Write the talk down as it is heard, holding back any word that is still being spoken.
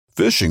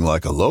Fishing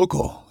like a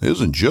local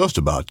isn't just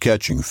about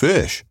catching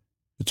fish.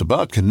 It's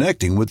about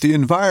connecting with the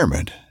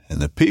environment and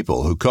the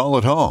people who call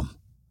it home.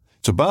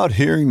 It's about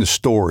hearing the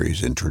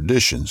stories and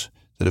traditions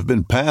that have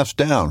been passed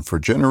down for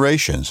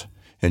generations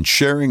and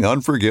sharing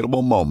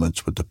unforgettable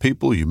moments with the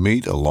people you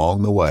meet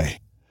along the way.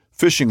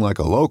 Fishing like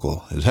a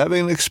local is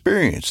having an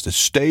experience that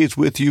stays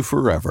with you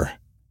forever.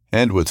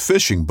 And with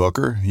Fishing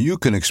Booker, you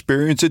can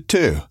experience it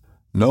too,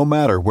 no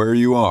matter where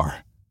you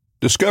are.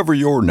 Discover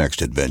your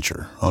next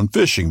adventure on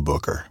Fishing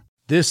Booker.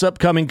 This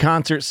upcoming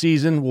concert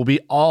season will be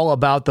all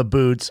about the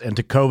boots, and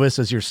Tecovas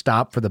is your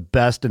stop for the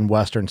best in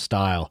Western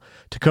style.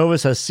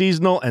 Tecovas has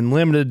seasonal and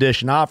limited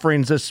edition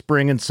offerings this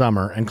spring and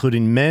summer,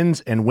 including men's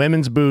and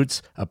women's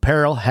boots,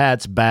 apparel,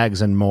 hats,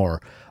 bags, and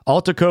more.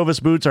 All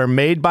Tecovas boots are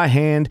made by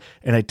hand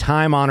in a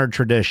time-honored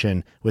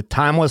tradition with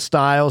timeless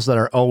styles that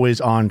are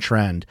always on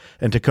trend.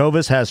 And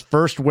Tecovas has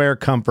first wear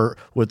comfort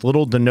with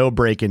little to no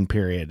break-in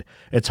period.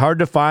 It's hard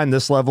to find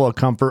this level of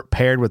comfort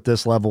paired with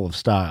this level of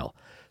style.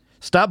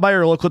 Stop by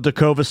your local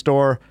Tecovas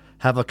store,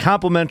 have a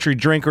complimentary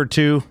drink or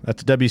two,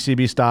 that's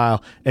WCB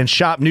style, and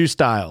shop new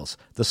styles.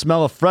 The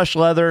smell of fresh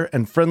leather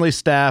and friendly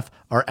staff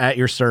are at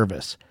your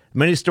service.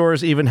 Many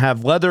stores even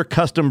have leather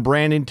custom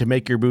branding to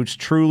make your boots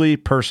truly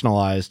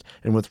personalized.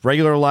 And with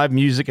regular live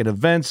music and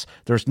events,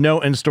 there's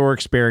no in-store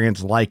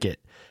experience like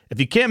it.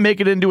 If you can't make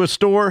it into a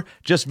store,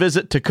 just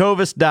visit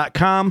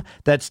tecovas.com.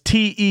 That's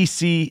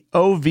TECOVAS.com.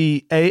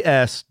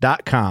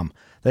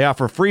 They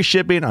offer free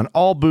shipping on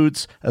all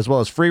boots, as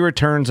well as free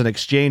returns and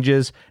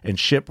exchanges, and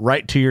ship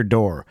right to your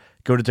door.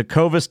 Go to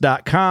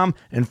tecovas.com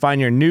and find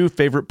your new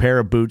favorite pair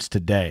of boots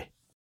today.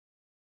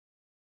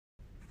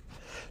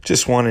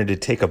 Just wanted to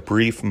take a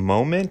brief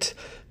moment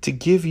to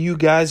give you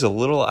guys a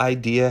little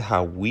idea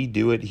how we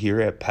do it here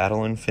at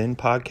Paddle and Fin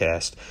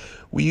Podcast.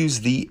 We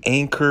use the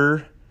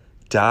Anchor.fm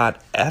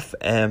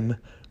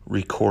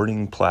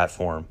recording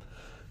platform.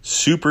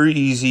 Super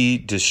easy,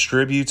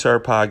 distributes our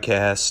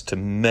podcast to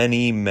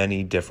many,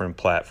 many different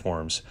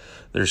platforms.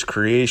 There's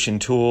creation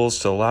tools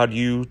to allow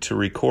you to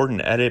record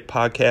and edit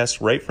podcasts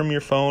right from your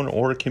phone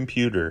or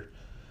computer.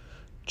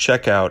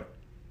 Check out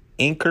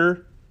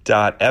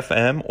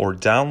Anchor.fm or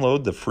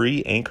download the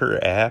free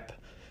Anchor app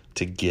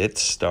to get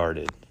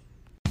started.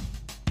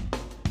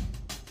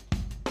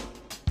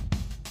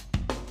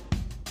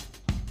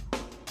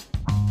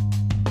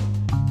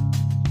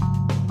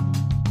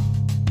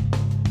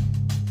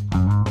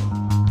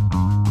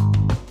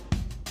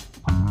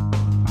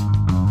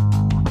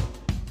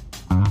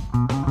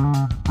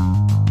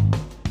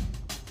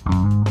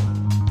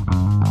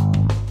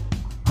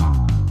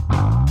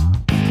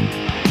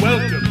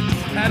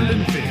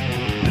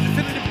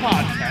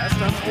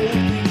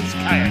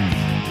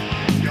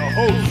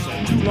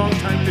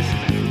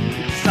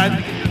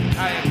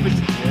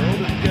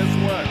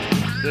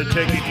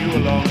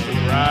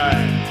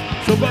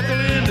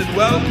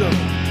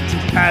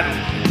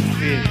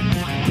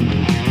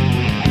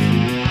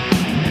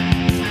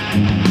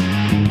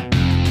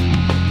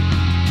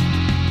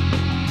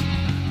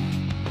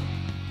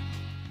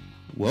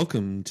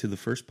 Welcome to the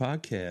first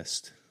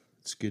podcast.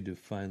 It's good to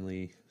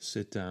finally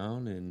sit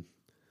down and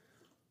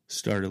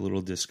start a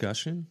little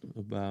discussion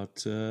about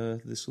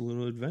this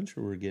little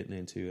adventure we're getting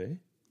into, eh?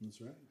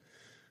 That's right.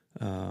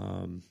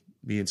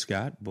 Me and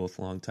Scott, both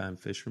longtime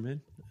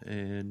fishermen,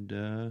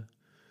 and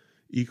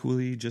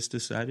equally just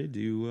decided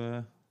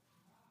to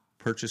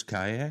purchase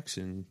kayaks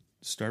and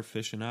start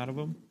fishing out of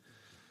them.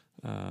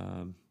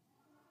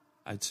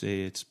 I'd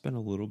say it's been a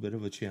little bit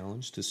of a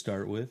challenge to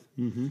start with,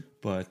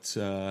 but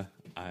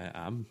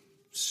I'm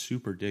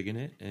super digging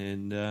it,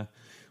 and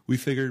we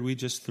figured we'd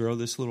just throw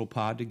this little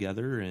pod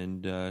together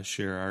and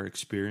share our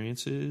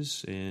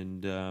experiences,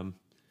 and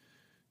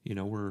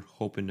we're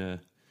hoping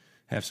to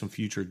have some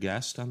future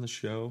guests on the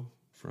show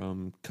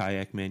from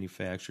kayak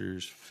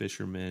manufacturers,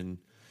 fishermen,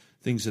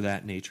 things of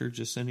that nature,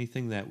 just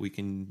anything that we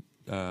can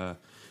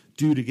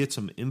do to get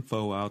some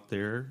info out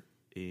there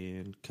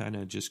and kind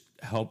of just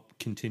help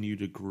continue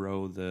to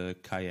grow the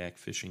kayak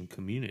fishing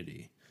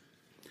community.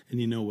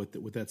 And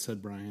with that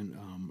said, Brian,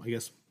 I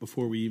guess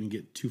before we even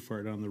get too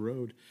far down the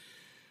road,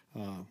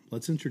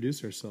 let's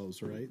introduce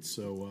ourselves, right?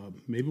 So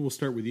maybe we'll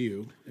start with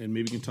you, and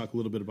maybe you can talk a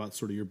little bit about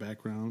sort of your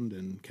background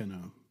and kind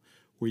of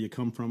where you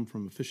come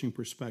from a fishing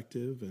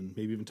perspective, and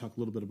maybe even talk a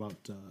little bit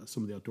about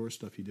some of the outdoor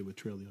stuff you did with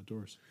Trail the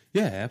Outdoors.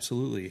 Yeah,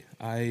 absolutely.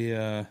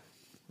 I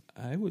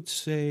would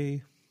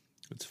say,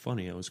 it's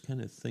funny, I was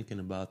kind of thinking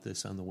about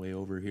this on the way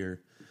over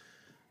here.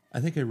 I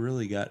think I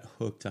really got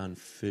hooked on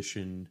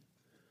fishing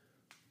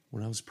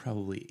when I was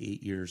probably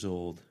 8 years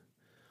old.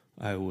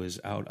 I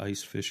was out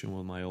ice fishing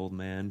with my old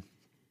man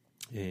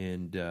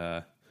and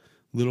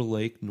Little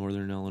Lake,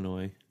 Northern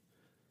Illinois,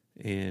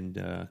 and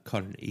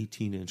caught an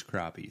 18-inch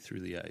crappie through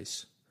the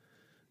ice.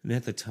 And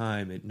at the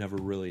time, it never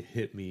really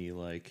hit me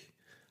like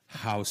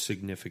how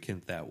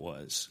significant that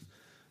was.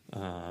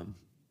 An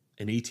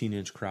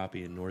 18-inch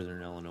crappie in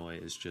Northern Illinois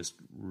is just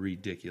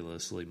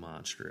ridiculously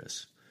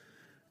monstrous.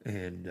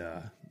 And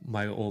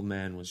my old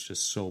man was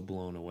just so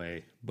blown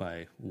away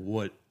by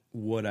what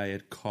I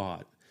had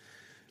caught.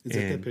 Is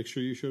that that picture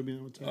you showed me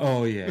that one time?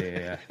 Oh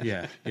yeah.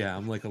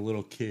 I'm like a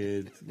little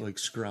kid, like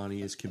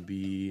scrawny as can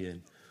be,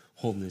 and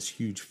holding this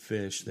huge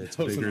fish that's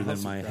That was an bigger than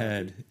awesome my project.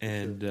 head.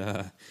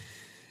 And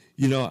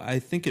you know, I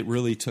think it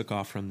really took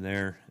off from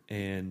there.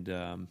 And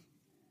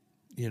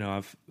you know,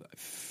 I've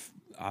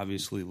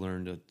obviously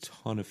learned a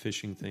ton of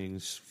fishing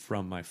things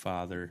from my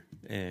father.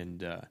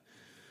 And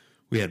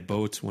we had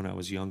boats when I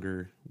was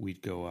younger.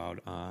 We'd go out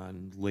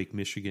on Lake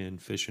Michigan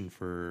fishing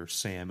for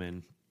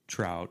salmon,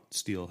 trout,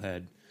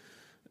 steelhead.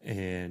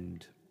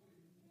 And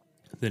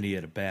then he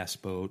had a bass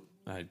boat.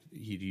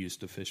 He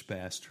used to fish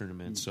bass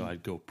tournaments, so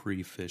I'd go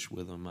pre-fish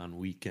with him on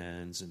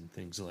weekends and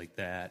things like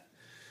that.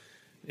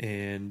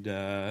 And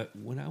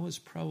when I was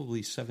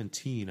probably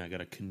 17, I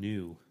got a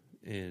canoe.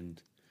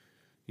 And,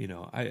 you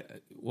know,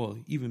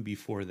 even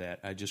before that,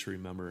 I just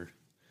remember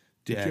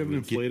Dad Did you have an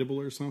would get- inflatable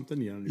or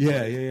something?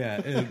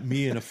 yeah. And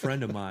me and a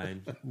friend of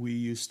mine, we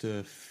used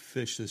to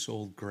fish this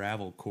old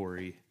gravel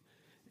quarry,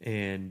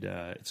 and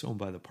it's owned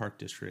by the Park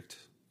District,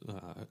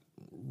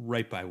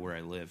 right by where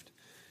I lived.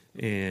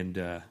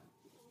 And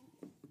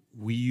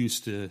we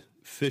used to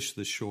fish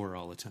the shore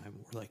all the time.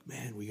 We're like,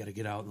 man, we got to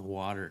get out in the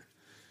water.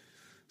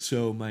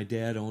 So my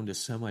dad owned a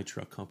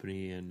semi-truck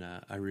company, and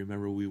I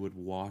remember we would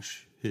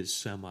wash his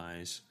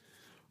semis,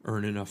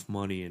 earn enough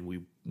money, and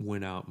we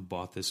went out and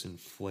bought this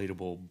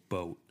inflatable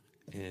boat.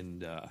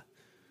 And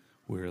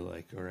we were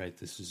like, all right,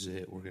 this is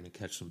it. We're going to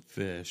catch some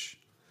fish.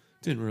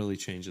 Didn't really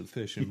change the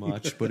fishing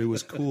much, but it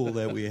was cool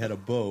that we had a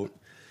boat.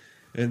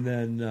 And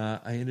then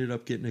I ended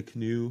up getting a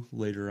canoe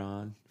later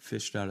on,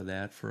 fished out of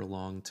that for a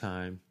long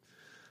time.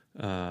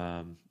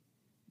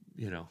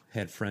 You know,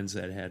 had friends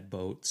that had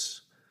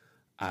boats.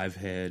 I've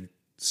had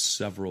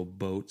several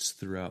boats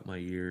throughout my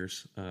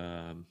years.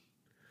 And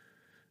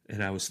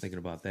I was thinking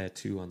about that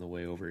too on the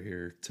way over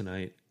here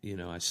tonight. You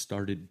know, I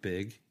started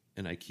big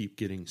and I keep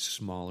getting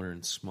smaller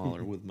and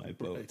smaller with my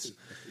boats.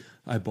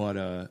 I bought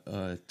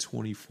a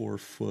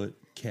 24-foot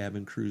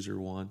cabin cruiser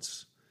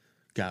once,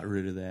 got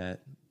rid of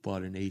that,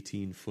 bought an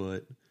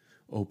 18-foot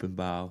open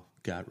bow,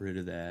 got rid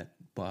of that,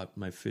 bought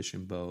my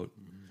fishing boat,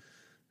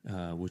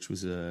 which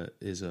is a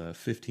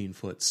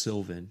 15-foot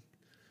Sylvan,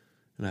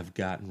 and I've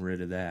gotten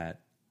rid of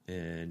that,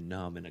 and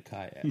now I'm in a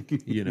kayak,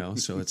 you know?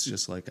 So it's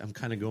just like I'm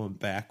kind of going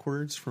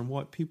backwards from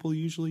what people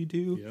usually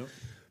do. Yep.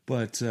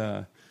 But,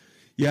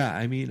 yeah,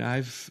 I mean,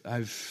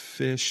 I've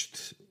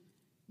fished.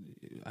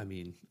 I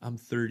mean, I'm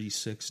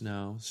 36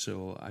 now,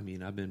 so I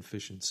mean, I've been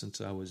fishing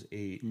since I was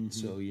 8.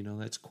 So, you know,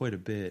 that's quite a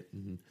bit.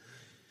 And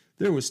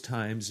there was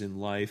times in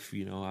life,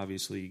 you know,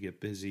 obviously you get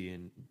busy,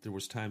 and there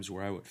was times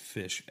where I would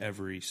fish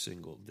every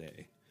single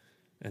day.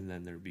 And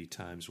then there'd be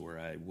times where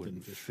I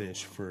wouldn't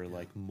fish for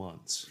like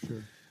months.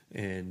 Sure.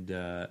 And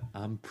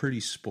I'm pretty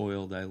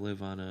spoiled. I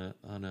live on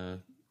a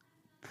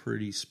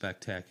pretty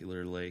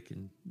spectacular lake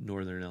in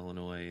northern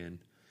Illinois, and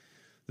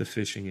the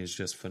fishing is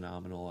just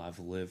phenomenal. I've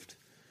lived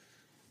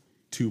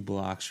 2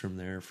 blocks from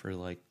there for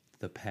like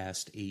the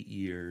past 8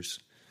 years,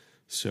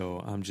 so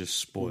I'm just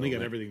spoiled. Well, they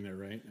got everything there,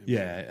 right?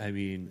 I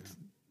mean,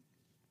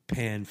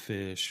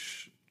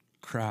 panfish,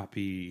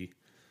 crappie,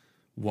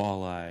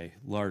 walleye,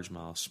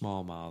 largemouth,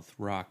 smallmouth,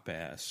 rock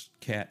bass,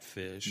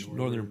 catfish,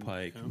 northern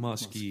pike,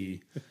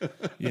 muskie.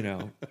 You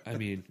know, I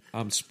mean,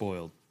 I'm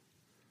spoiled.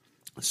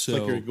 So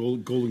It's like your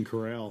golden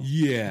corral.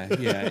 yeah,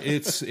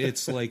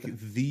 it's like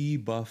the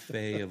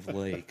buffet of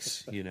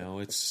lakes. You know,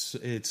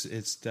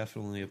 it's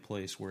definitely a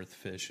place worth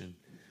fishing,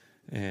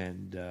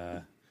 and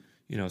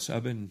you know, so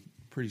I've been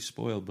pretty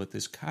spoiled. But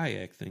this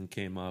kayak thing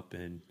came up,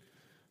 and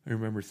I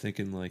remember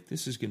thinking like,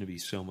 this is going to be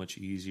so much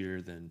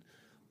easier than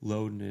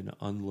loading and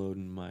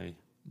unloading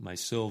my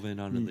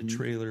Sylvan onto the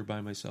trailer by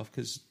myself,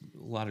 because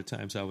a lot of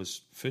times I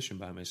was fishing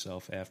by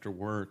myself after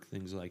work,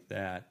 things like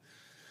that.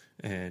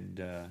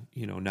 And,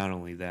 you know, not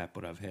only that,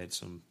 but I've had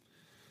some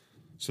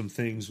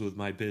things with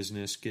my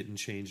business getting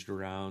changed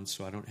around,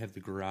 so I don't have the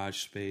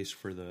garage space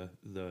for the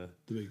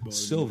big boat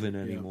Sylvan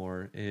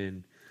anymore. anymore.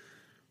 And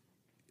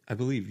I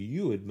believe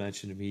you had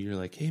mentioned to me, you're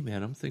like, hey,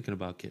 man, I'm thinking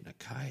about getting a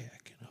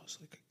kayak. And I was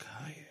like, a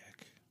kayak?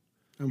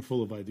 I'm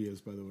full of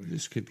ideas, by the way.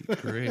 This could be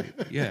great.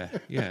 Yeah.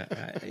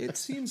 It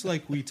seems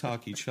like we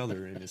talk each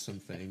other into some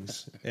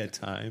things at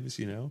times,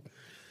 you know?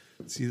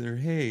 It's either,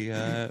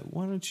 hey,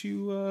 why don't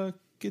you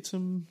get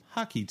some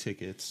hockey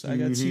tickets? I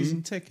got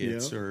season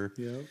tickets. Yep, Or,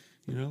 yep.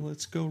 you know,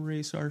 let's go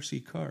race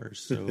RC cars.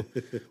 So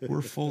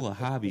we're full of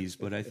hobbies,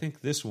 but I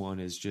think this one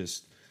is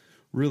just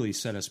really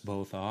set us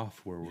both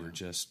off, where we're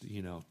just,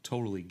 you know,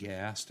 totally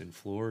gassed and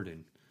floored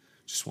and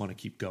just want to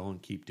keep going,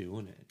 keep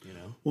doing it, you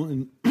know? Well,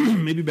 and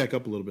maybe back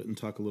up a little bit and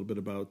talk a little bit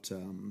about.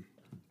 You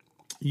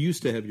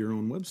used to have your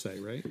own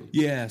website, right?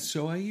 Yeah,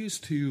 so I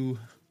used to.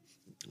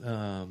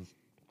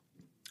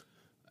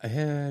 I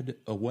had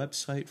a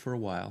website for a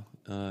while.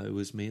 It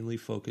was mainly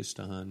focused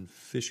on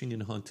fishing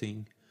and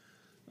hunting.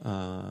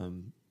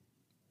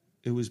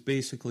 It was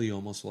basically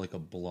almost like a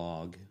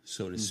blog,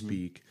 so to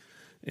speak.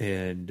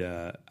 And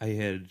I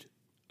had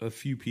a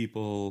few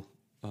people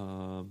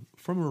from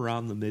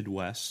around the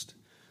Midwest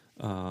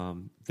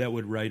that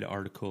would write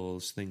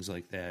articles, things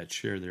like that,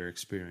 share their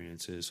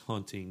experiences,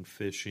 hunting,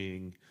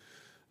 fishing.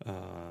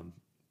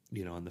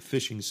 On the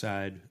fishing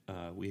side,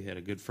 we had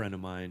a good friend of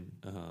mine,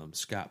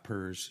 Scott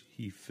Purrs.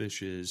 He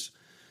fished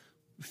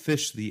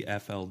the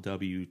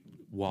FLW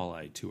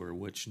Walleye Tour,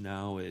 which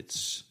now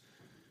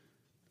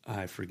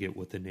I forget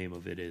what the name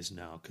of it is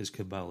now because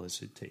Cabela's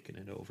had taken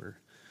it over.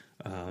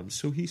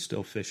 So he's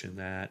still fishing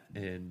that,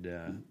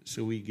 and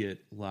so we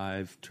get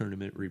live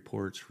tournament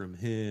reports from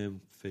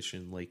him,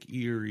 fishing Lake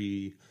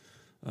Erie,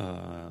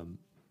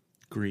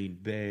 Green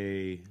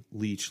Bay,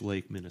 Leech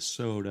Lake,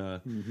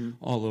 Minnesota,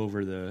 all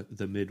over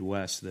the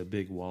Midwest, the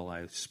big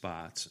walleye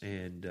spots.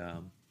 And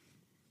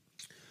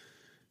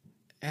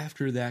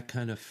after that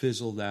kind of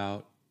fizzled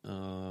out,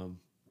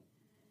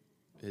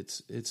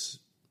 it's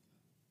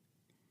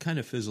kind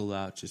of fizzled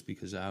out just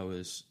because I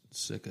was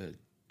sick of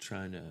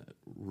trying to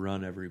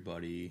run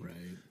everybody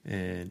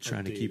and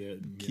trying to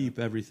keep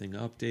everything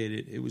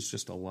updated. It was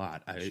just a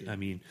lot. I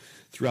mean,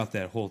 throughout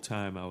that whole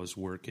time I was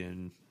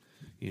working,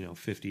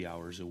 50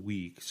 hours a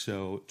week.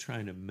 So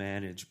trying to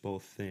manage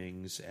both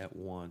things at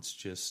once,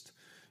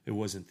 it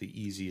wasn't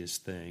the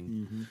easiest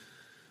thing.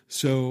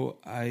 So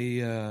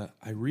I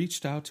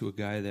reached out to a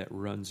guy that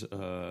runs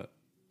a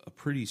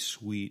pretty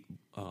sweet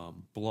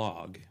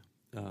blog,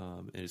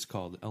 and it's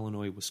called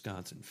Illinois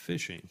Wisconsin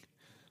Fishing.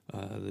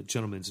 The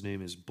gentleman's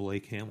name is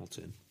Blake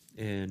Hamilton.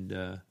 And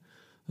I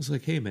was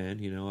like, hey, man,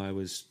 I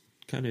was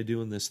kind of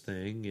doing this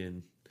thing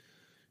and,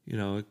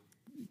 it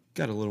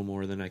got a little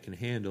more than I can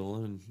handle.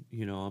 And,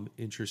 I'm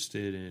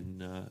interested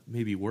in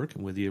maybe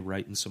working with you,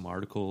 writing some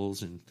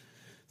articles and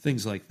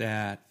things like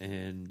that.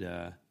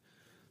 And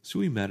so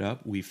we met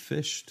up. We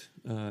fished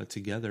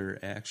together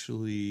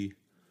actually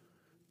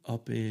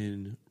up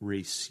in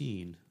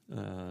Racine,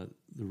 the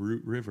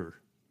Root River,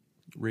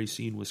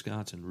 Racine,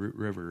 Wisconsin, Root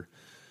River.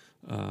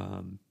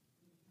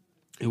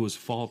 It was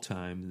fall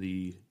time.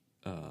 The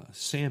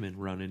salmon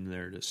run in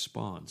there to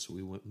spawn, so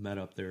we met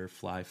up there,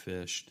 fly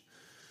fished.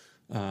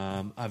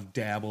 I've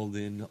dabbled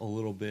in a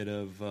little bit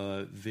of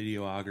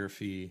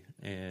videography,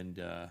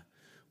 and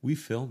we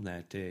filmed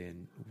that day,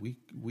 and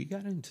we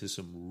got into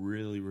some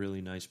really,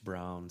 really nice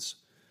browns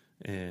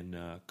and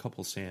a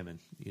couple salmon,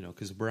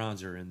 because the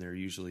browns are in there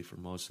usually for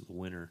most of the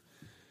winter.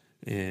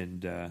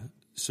 And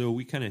so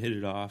we kind of hit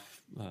it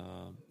off,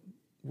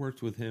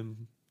 worked with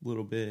him a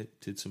little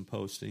bit, did some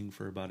posting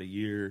for about a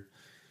year.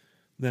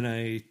 Then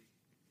I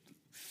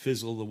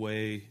fizzled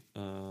away,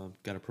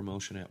 got a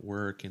promotion at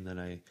work, and then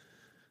I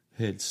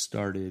had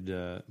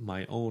started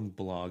my own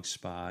blog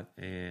spot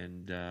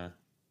and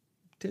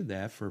did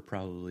that for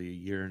probably a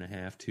year and a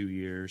half, 2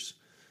 years.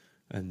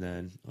 And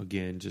then,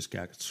 again, just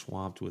got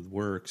swamped with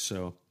work,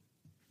 so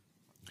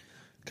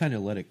kind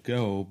of let it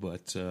go.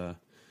 But,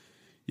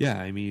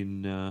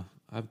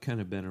 I've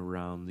kind of been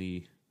around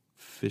the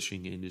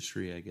fishing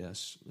industry, I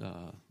guess,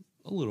 a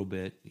little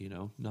bit,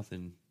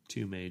 nothing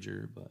too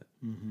major, but,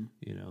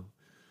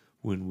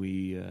 when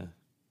we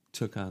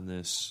took on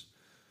this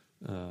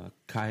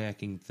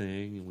kayaking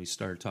thing and we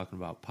started talking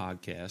about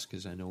podcasts,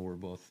 because I know we're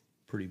both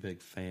pretty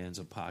big fans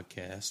of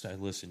podcasts. I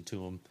listen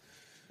to them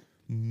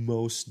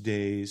most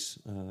days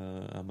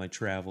on my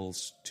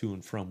travels to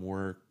and from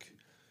work,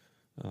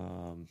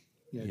 same.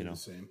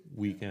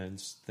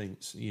 weekends,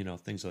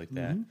 things like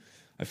that.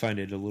 I find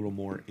it a little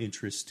more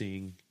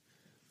interesting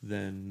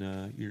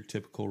than your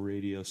typical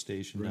radio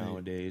station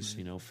nowadays,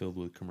 filled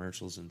with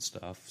commercials and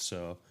stuff.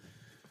 So,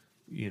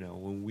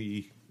 when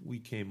we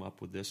came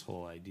up with this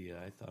whole idea,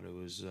 I thought it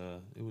was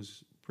a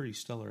pretty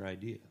stellar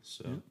idea.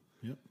 So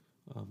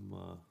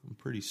I'm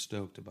pretty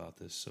stoked about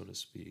this, so to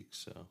speak.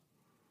 So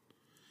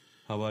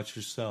how about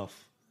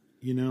yourself?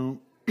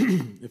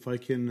 If I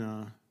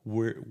can,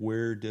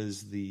 where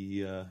does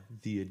the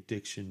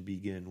addiction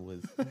begin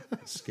with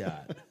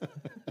Scott?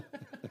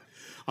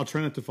 I'll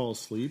try not to fall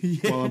asleep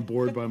while I'm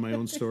bored by my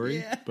own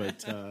story.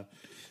 But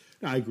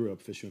I grew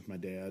up fishing with my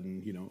dad,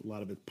 and a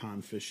lot of it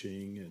pond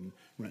fishing and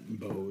renting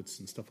boats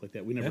and stuff like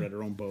that. We never had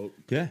our own boat.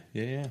 Yeah.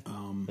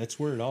 That's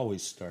where it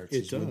always starts.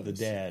 It does. With the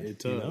dad. It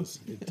does.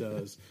 It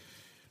does.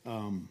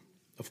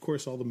 Of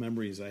course, all the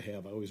memories I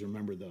have, I always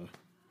remember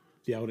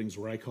the outings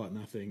where I caught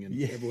nothing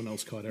and everyone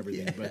else caught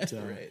everything. But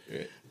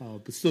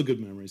but still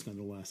good memories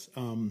nonetheless.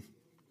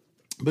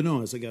 But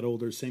no, as I got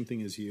older, same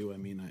thing as you. I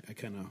mean, I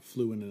kind of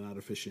flew in and out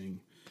of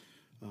fishing,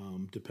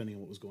 depending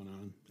on what was going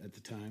on at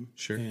the time.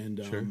 Sure.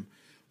 And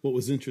what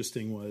was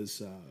interesting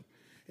was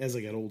as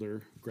I got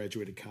older,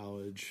 graduated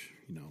college,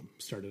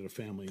 started a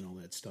family and all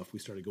that stuff, we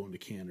started going to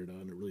Canada,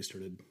 and it really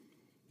started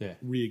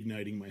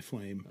reigniting my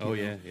flame. Oh,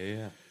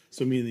 yeah.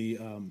 So me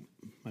and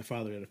my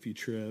father had a few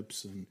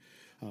trips, and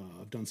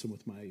I've done some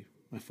with my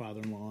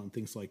father-in-law and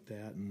things like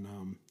that.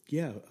 And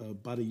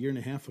about a year and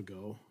a half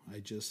ago, I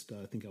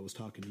think I was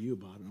talking to you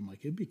about it. And I'm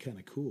like, it'd be kind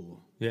of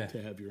cool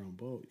to have your own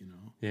boat,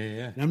 Yeah.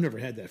 And I've never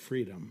had that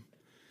freedom.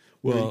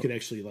 Where you could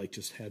actually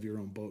just have your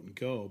own boat and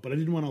go. But I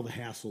didn't want all the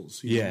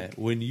hassles. You know?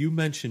 When you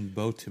mentioned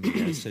boat to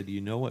me, I said,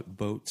 you know what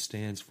boat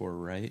stands for,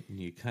 right? And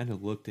you kind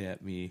of looked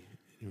at me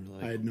and you were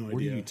like, I had no idea.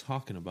 What are you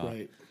talking about?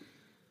 Right.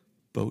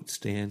 boat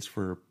stands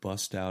for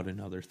bust out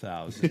another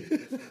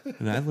 1,000.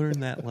 And I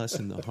learned that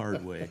lesson the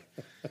hard way.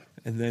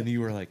 And then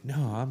you were like,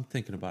 no, I'm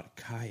thinking about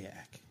a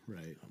kayak.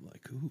 Right. I'm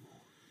like, ooh,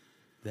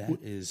 that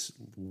is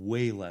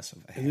way less of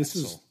a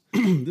hassle.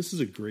 And this is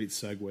a great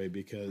segue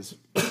because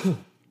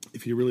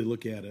if you really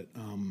look at it,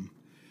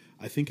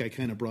 I think I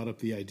kind of brought up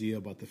the idea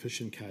about the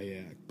fishing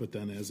kayak, but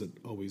then as it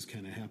always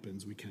kind of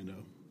happens, we kind of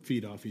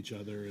feed off each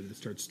other and it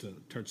starts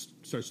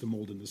to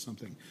mold into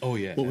something. Oh,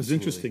 yeah. What was absolutely.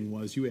 interesting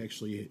was you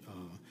actually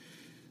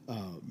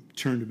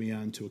turned me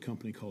on to a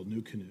company called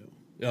New Canoe.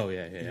 Oh,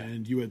 yeah.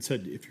 And you had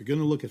said, if you're going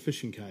to look at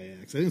fishing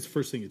kayaks, I think it's the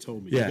first thing you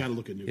told me. Yeah. You got to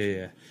look at New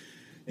Canoe.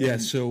 Yeah,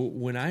 so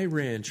when I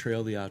ran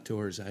Trail the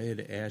Outdoors, I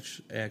had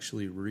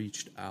actually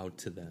reached out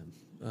to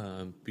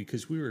them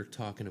because we were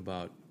talking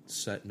about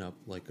setting up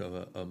like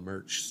a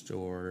merch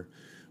store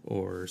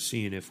or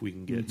seeing if we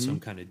can get some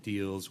kind of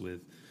deals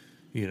with,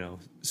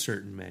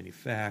 certain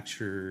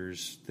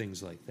manufacturers,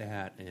 things like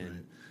that.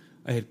 And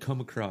I had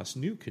come across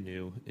New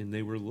Canoe, and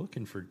they were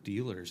looking for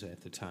dealers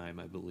at the time,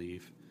 I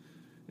believe.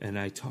 And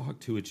I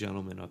talked to a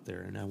gentleman up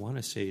there, and I want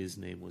to say his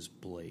name was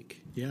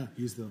Blake. Yeah,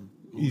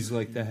 He's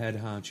like the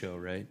head honcho,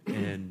 right?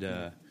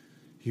 And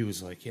he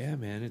was like, yeah,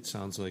 man, it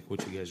sounds like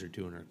what you guys are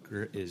doing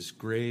is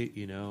great,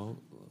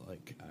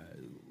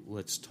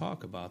 let's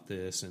talk about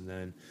this. And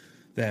then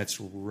that's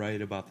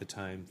right about the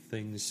time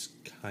things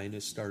kind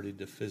of started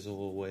to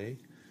fizzle away.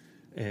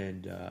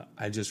 And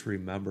I just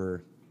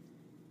remember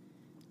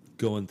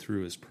going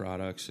through his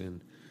products and,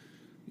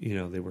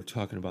 they were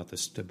talking about the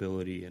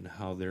stability and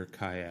how their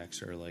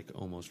kayaks are like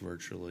almost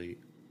virtually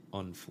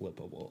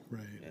unflippable.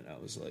 Right. And I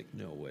was like,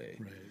 no way.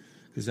 Right.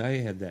 Because I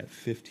had that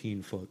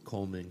 15-foot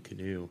Coleman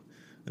canoe,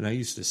 and I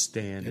used to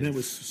stand. And it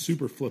was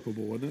super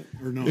flippable, wasn't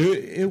it? Or no?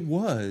 It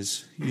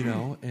was,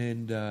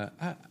 and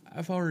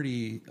I've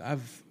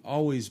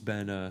always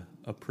been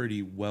a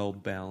pretty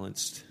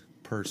well-balanced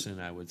person,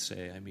 I would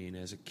say. I mean,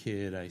 as a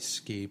kid, I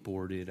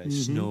skateboarded, I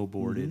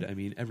snowboarded. I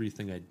mean,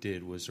 everything I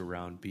did was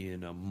around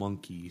being a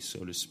monkey,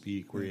 so to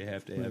speak, where you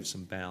have to have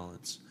some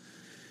balance.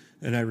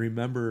 And I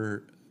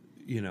remember,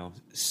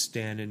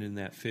 standing in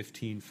that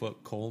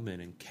 15-foot Coleman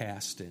and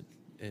casting.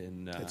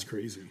 And that's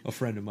crazy. A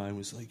friend of mine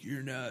was like,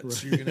 "You're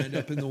nuts. You're going to end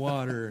up in the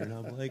water." And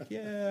I'm like,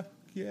 yeah.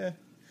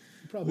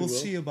 Probably we'll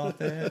see about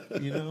that,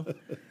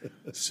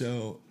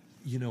 So,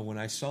 when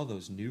I saw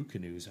those New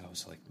Canoes, I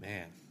was like,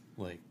 man,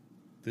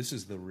 this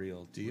is the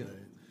real deal. Right.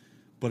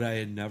 But I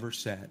had never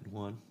sat in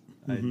one.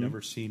 I had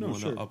never seen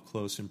one up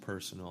close and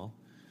personal.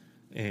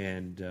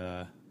 And,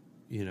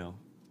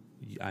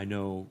 I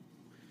know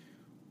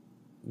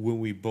when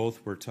we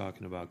both were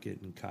talking about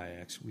getting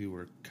kayaks, we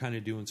were kind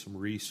of doing some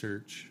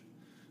research.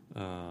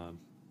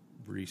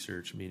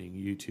 Research meaning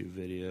YouTube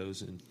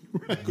videos and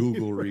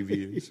Google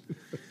reviews,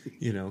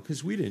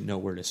 because we didn't know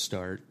where to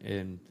start.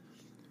 And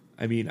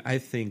I mean, I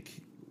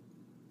think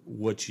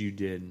what you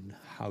did and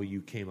how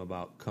you came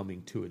about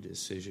coming to a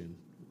decision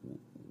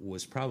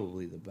was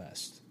probably the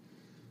best.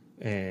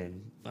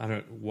 And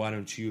why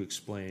don't you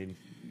explain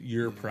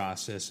your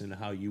process and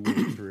how you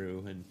went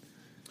through? And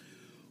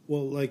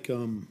well,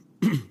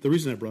 the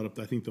reason I brought up,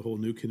 I think, the whole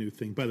New Canoe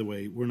thing, by the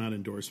way, we're not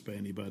endorsed by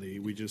anybody.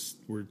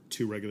 We're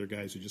two regular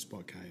guys who just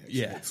bought kayaks.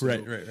 Yeah, so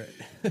right.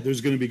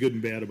 There's going to be good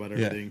and bad about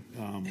everything.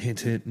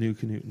 Hint, New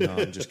Canoe. No,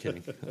 I'm just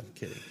kidding. I'm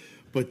kidding.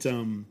 But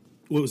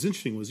what was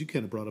interesting was you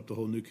kind of brought up the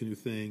whole New Canoe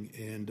thing,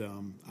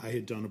 and I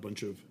had done a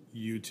bunch of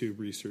YouTube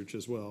research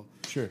as well.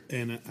 Sure.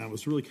 And I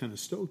was really kind of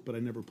stoked, but I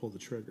never pulled the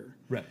trigger.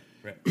 Right.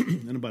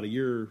 And about a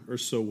year or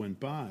so went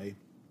by,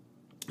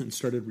 and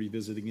started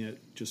revisiting it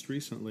just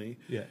recently.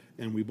 Yeah.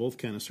 And we both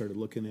kind of started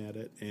looking at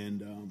it,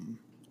 and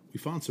we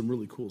found some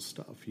really cool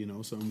stuff,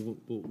 So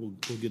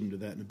we'll get into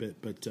that in a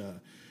bit. But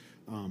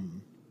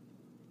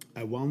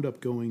I wound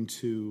up going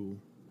to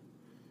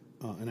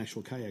an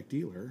actual kayak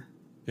dealer,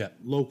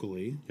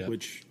 locally,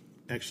 which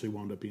actually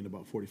wound up being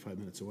about 45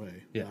 minutes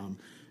away. Yeah.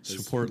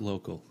 Support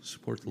local.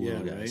 Support the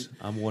little guys.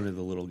 Right? I'm one of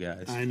the little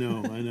guys. I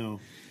know.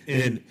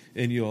 And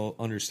you'll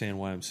understand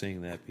why I'm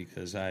saying that,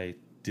 because I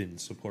didn't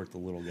support the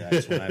little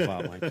guys when I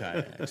bought my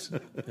kayaks,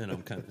 and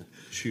I'm kind of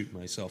shooting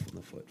myself in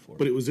the foot for it.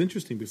 But it was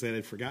interesting because I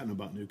had forgotten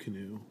about New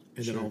Canoe,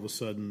 and then all of a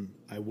sudden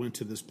I went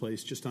to this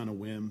place just on a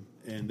whim,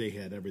 and they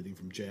had everything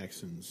from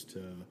Jackson's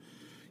to,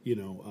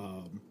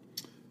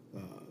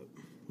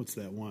 what's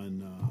that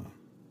one?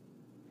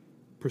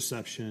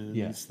 Perceptions.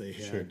 Yeah,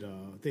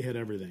 they had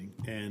everything,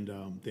 and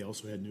they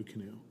also had New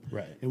Canoe.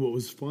 Right. And what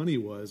was funny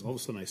was all of a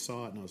sudden I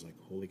saw it, and I was like,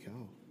 "Holy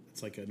cow!"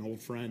 It's like an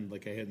old friend,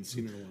 like I hadn't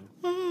seen in a while.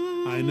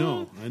 I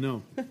know.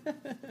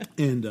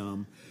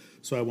 And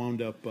so I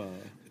wound up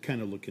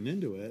kind of looking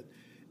into it,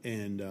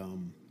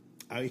 and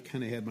I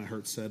kind of had my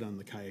heart set on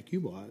the kayak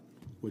you bought,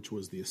 which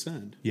was the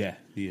Ascend. Yeah,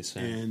 the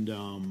Ascend.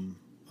 And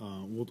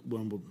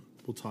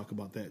we'll talk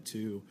about that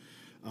too.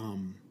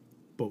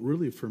 But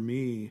really, for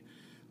me,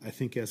 I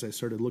think as I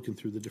started looking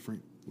through the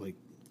different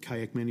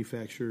kayak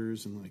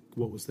manufacturers and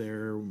what was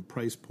there, and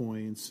price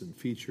points and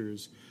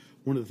features,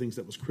 one of the things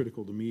that was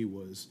critical to me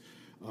was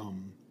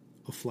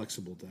a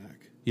flexible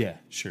deck. Yeah,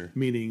 sure.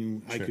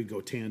 Meaning I Sure. could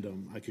go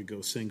tandem, I could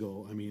go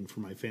single. I mean,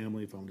 for my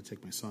family, if I want to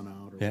take my son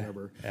out or Yeah,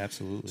 whatever.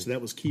 absolutely. So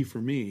that was key for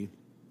me.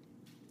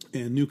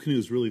 And New Canoe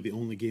is really the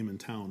only game in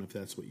town if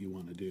that's what you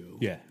want to do.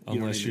 Yeah, You know what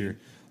unless I mean?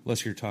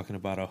 you're talking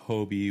about a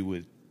Hobie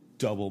with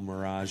double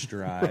Mirage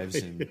drives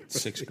and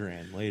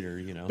 $6,000 later,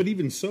 you know. But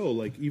even so,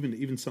 like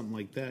even something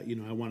like that, you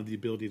know, I wanted the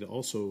ability to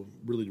also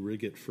really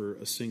rig it for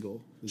a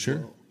single as Sure,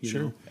 well. You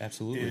sure, know?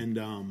 absolutely.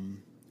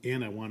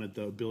 And I wanted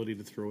the ability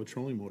to throw a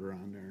trolling motor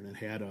on there, and it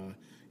had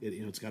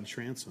it's got a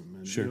transom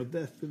and Sure. you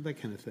know, that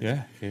kind of thing.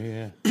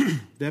 yeah.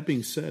 That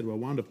being said, I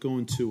wound up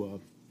going to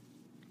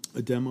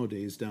a demo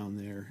days down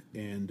there,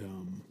 and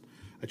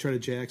I tried a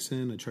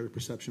Jackson, I tried a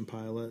Perception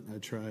Pilot, I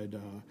tried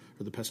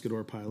or the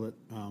Pescador Pilot,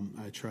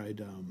 I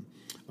tried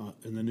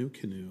in the New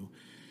Canoe.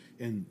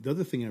 And the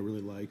other thing I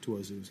really liked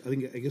was I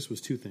guess it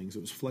was two things.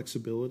 It was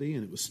flexibility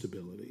and it was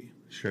stability.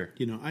 Sure.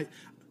 You know,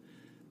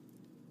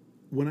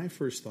 when I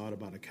first thought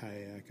about a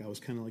kayak, I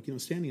was kind of like, you know,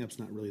 standing up's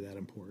not really that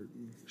important.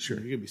 Sure.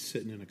 You're going to be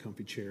sitting in a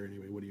comfy chair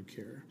anyway. What do you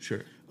care?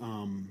 Sure.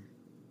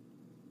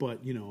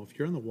 But, you know, if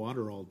you're on the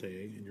water all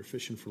day and you're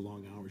fishing for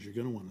long hours, you're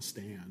going to want to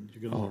stand.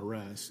 You're going to want to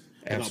rest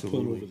without absolutely.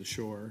 pulling over the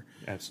shore.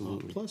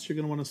 Absolutely. Plus, you're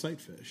going to want to sight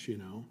fish, you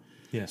know.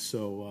 Yeah.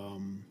 So,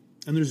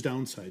 and there's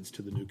downsides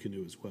to the New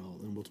Canoe as well,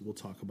 and we'll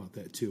talk about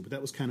that too. But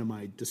that was kind of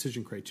my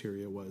decision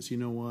criteria was, you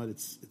know what,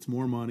 it's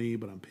more money,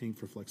 but I'm paying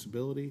for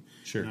flexibility,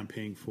 Sure. and I'm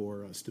paying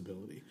for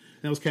stability.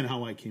 And that was kind of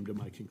how I came to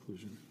my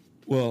conclusion.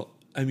 Well,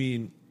 I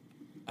mean,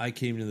 I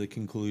came to the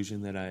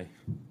conclusion that I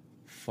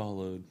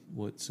followed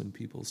what some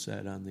people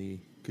said on the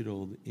good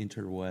old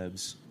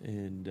interwebs,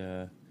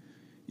 and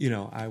you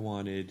know, I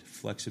wanted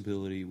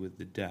flexibility with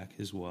the deck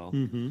as well.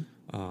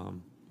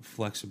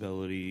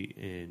 Flexibility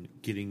in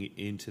getting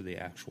into the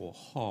actual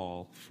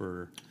hull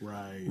for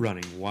Right.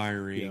 running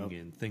wiring Yep.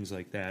 and things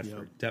like that for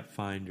Yep. depth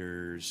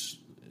finders,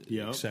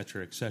 Yep. et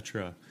cetera, et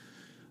cetera.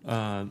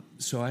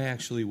 So I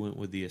actually went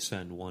with the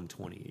Ascend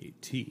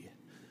 128T.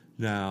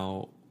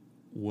 Now,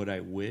 what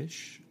I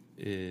wish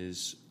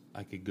is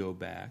I could go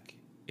back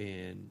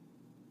and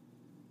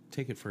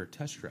take it for a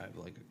test drive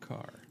like a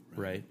car,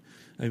 right?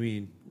 I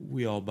mean,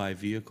 we all buy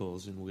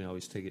vehicles and we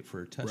always take it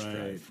for a test Right,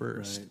 drive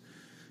first. right.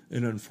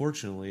 And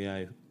unfortunately,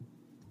 I,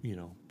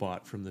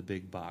 bought from the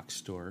big box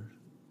store,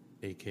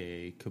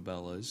 aka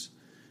Cabela's,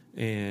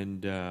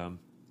 and they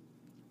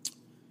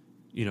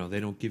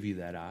don't give you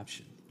that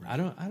option.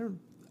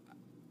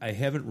 I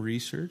haven't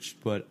researched,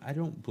 but I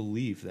don't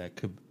believe that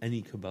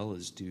any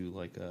Cabela's do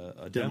like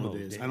a demo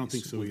days. I don't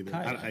think so with either.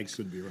 I kayaks.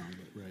 could be wrong,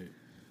 but right.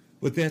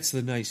 But that's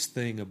the nice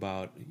thing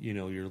about,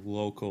 your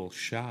local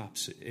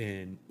shops.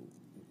 And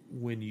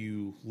when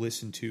you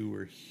listen to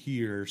or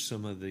hear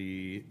some of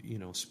the,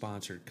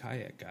 sponsored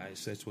kayak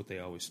guys, that's what they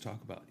always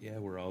talk about. Yeah,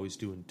 we're always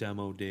doing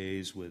demo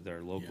days with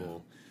our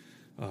local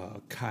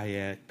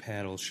kayak,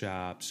 paddle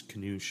shops,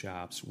 canoe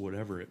shops,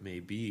 whatever it may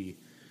be.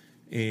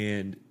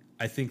 And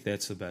I think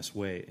that's the best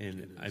way.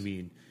 And I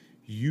mean,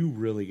 you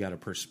really got a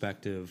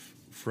perspective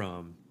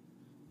from,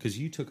 because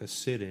you took a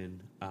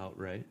sit-in out,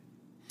 right?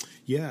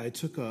 Yeah, I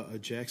took a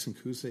Jackson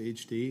Coosa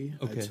HD.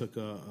 Okay. I took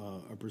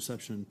a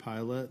Perception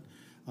Pilot,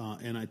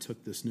 and I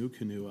took this New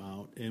Canoe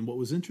out. And what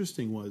was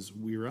interesting was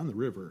we were on the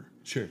river,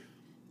 Sure.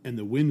 and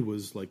the wind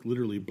was like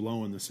literally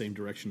blowing the same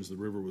direction as the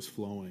river was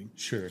flowing.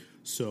 Sure.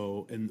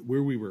 So, and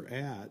where we were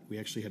at, we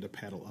actually had to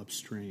paddle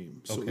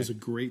upstream. So Okay. it was a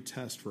great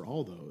test for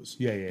all those.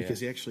 Yeah.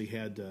 Because you actually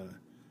had to.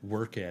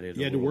 Work at it.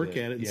 You had to little work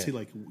bit. at it and Yeah. see,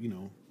 like,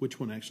 which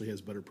one actually has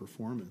better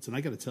performance. And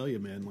I got to tell you,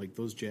 man, like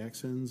those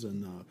Jacksons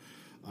and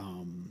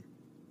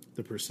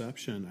the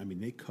Perception, I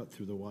mean, they cut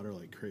through the water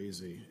like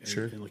crazy. And,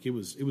 Sure. And like it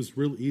was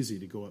real easy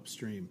to go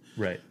upstream.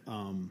 Right.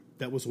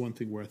 That was one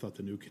thing where I thought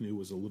the New Canoe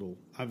was a little,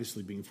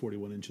 obviously being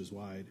 41 inches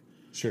wide,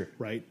 Sure.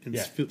 right, and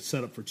Yeah.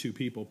 set up for two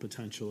people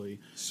potentially.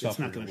 It's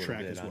Suffered not going a to little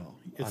track bit as on- well.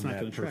 It's on not that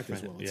going to track as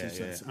prevent- well. yeah,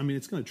 It's- yeah. I mean,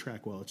 it's going to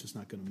track well. It's just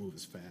not going to move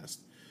as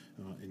fast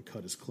and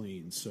cut as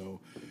clean.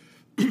 So,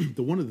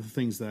 one of the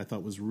things that I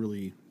thought was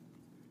really,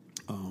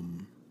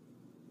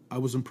 I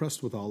was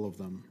impressed with all of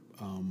them.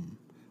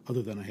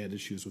 Other than I had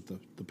issues with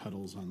the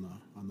pedals on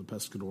the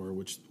Pescador,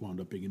 which wound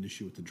up being an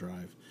issue with the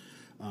drive.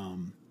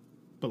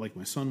 But like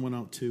my son went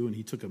out too, and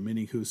he took a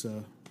Mini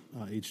Coosa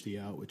HD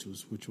out, which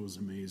was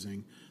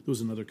amazing. There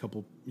was another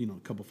couple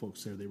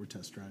folks there. They were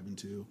test driving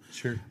too.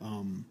 Sure.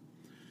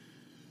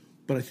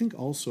 But I think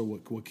also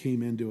what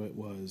came into it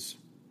was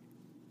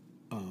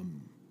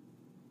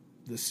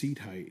the seat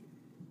height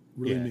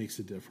really Yeah. makes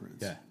a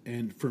difference. Yeah.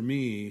 And for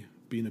me,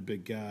 being a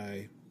big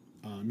guy,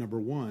 number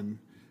one,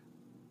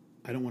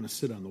 I don't want to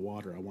sit on the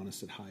water. I want to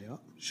sit high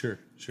up. Sure.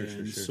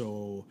 And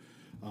so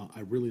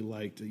I really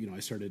liked, I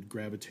started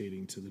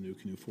gravitating to the New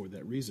Canoe for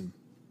that reason.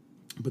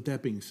 But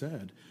that being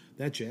said,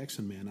 that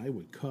Jackson, man,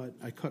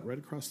 I cut right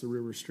across the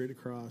river, straight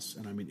across,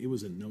 and I mean, it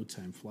was in no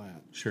time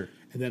flat. Sure.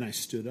 And then I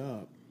stood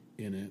up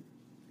in it,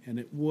 and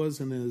it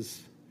wasn't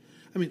as,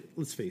 I mean,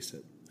 let's face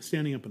it,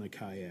 standing up in a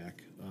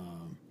kayak,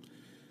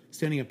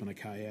 standing up in a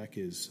kayak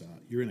is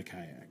you're in a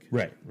kayak.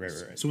 Right.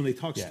 So when they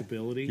talk Yeah.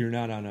 stability, You're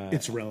not on a.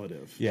 it's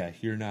relative. Yeah,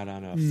 you're not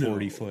on a No.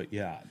 40-foot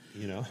yacht.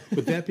 You know.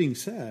 But that being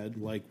said,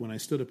 like when I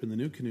stood up in the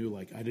new canoe,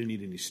 like I didn't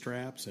need any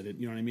straps. I didn't,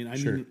 you know what I mean?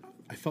 Sure.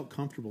 I felt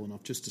comfortable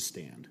enough just to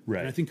stand. Right.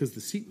 And I think because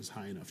the seat was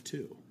high enough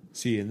too.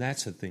 See, and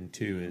that's the thing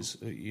too is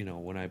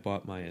when I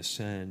bought my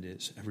Ascend,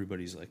 is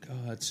everybody's like,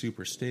 oh, it's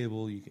super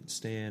stable. You can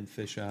stand,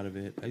 fish out of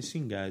it. I've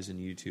seen guys in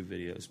YouTube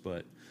videos,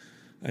 but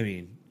I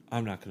mean,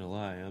 I'm not going to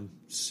lie. I'm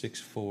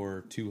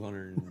 6'4",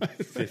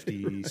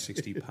 250,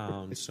 60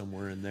 pounds,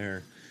 somewhere in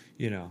there.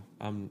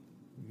 I'm,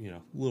 a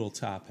little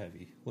top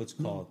heavy. Let's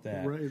call it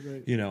that. Right.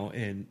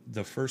 And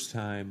the first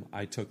time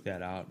I took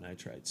that out and I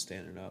tried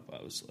standing up,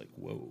 I was like,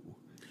 whoa.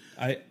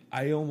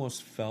 I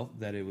almost felt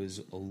that it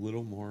was a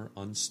little more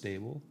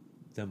unstable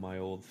than my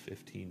old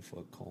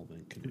 15-foot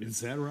Coleman canoe. Is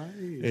that right?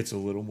 It's a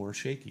little more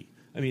shaky.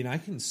 I mean, I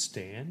can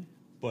stand,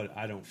 but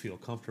I don't feel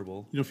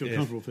comfortable. You don't feel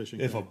comfortable fishing.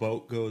 If a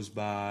boat goes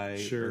by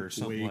Sure, or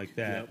something wake, like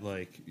that, yep.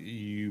 like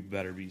you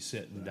better be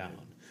sitting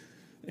down.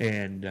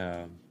 And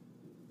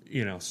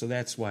so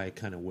that's why I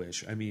kind of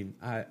wish. I mean,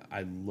 I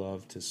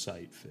love to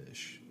sight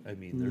fish. I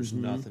mean, there's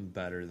nothing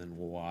better than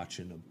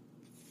watching a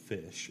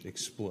fish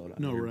explode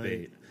on your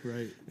bait.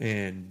 Right.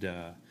 And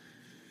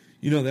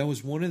that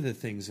was one of the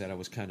things that I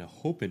was kind of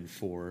hoping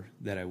for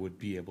that I would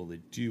be able to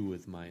do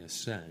with my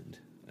Ascend.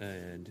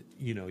 And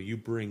you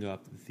bring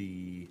up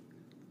the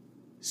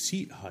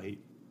seat height,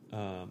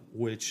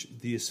 which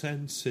the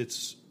Ascend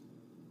sits,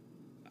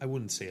 I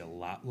wouldn't say a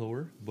lot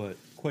lower, but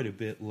quite a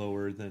bit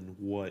lower than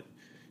what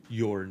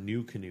your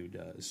new canoe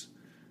does.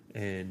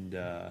 And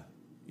I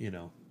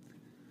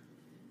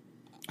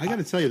got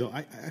to tell you though,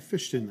 I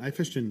fished in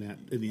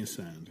the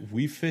Ascend.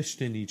 we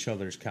fished in each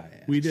other's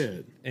kayaks. We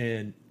did.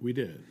 And We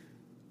did.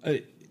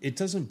 it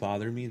doesn't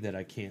bother me that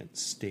I can't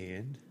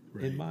stand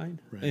in Right, mine,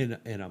 right.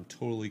 and I'm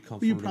totally Well,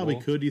 comfortable. you probably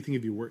could. Do you think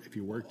if you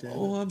worked at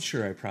Oh, it? I'm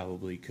sure I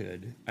probably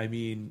could. I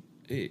mean,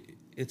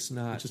 it's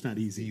not It's just not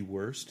easy. the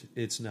worst.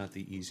 It's not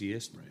the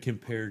easiest Right.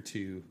 compared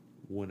to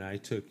when I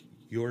took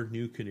your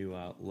new canoe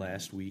out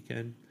last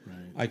weekend. Right.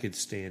 I could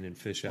stand and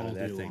fish out All of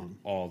that day thing long.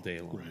 all day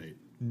long. Right.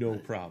 No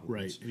Right. problems.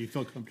 Right. And you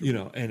felt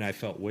comfortable. And I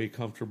felt way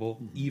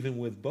comfortable even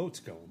with boats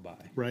going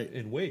by. Right.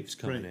 And waves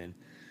coming Right. in.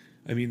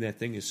 I mean, that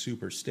thing is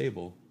super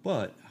stable.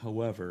 But,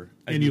 however...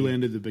 And you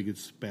landed the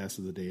biggest bass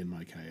of the day in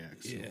my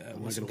kayak. So Yeah, I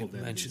I'm wasn't not going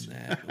to mention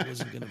that. I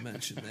wasn't going to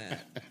mention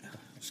that. I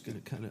was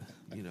going to kind of,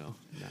 not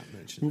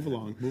mention Move that.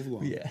 along.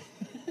 Yeah.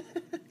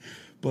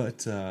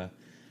 But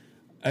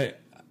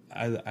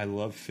I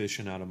love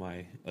fishing out of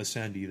my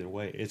Ascend either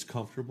way. It's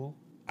comfortable.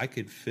 I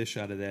could fish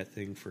out of that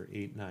thing for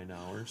 8-9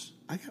 hours.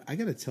 I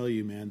got to tell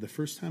you, man, the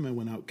first time I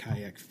went out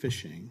kayak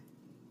fishing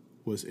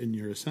was in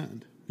your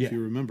Ascend, Yeah. if you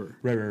remember.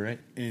 Right.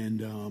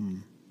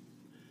 And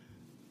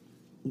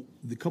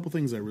the couple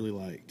things I really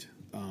liked,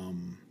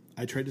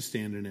 I tried to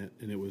stand in it,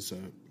 and it was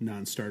a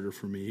non-starter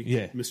for me.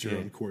 Yeah, Mr. yeah.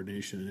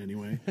 Uncoordination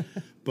anyway.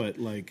 But,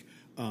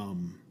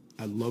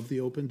 I love the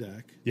open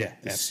deck. Yeah,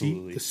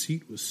 absolutely. The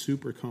seat was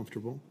super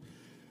comfortable.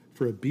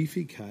 For a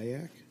beefy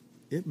kayak,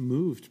 it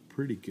moved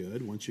pretty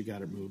good once you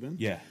got it moving.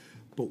 Yeah.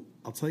 But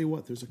I'll tell you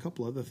what, there's a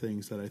couple other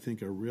things that I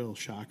think are real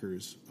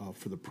shockers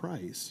for the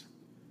price.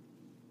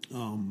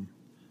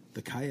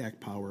 The kayak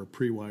power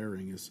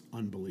pre-wiring is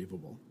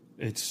unbelievable.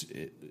 It's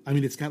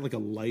got like a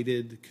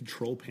lighted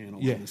control panel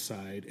Yeah. on the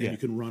side, and Yeah. you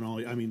can run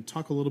all.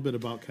 talk a little bit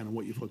about kind of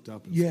what you've hooked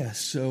up. And Yeah,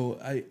 so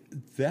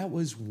that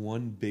was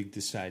one big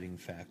deciding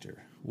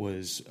factor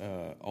was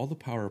all the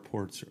power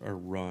ports are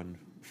run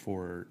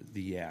for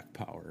the Yak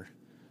power.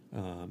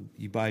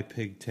 You buy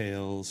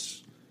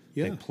pigtails,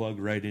 they Yeah. plug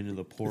right into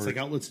the port. It's like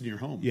outlets in your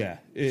home. Yeah,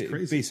 It's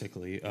crazy.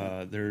 basically.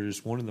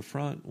 There's one in the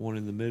front, one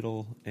in the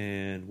middle,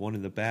 and one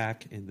in the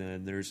back, and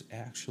then there's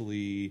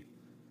actually,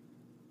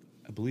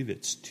 I believe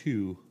it's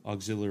 2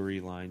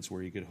 auxiliary lines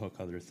where you could hook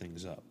other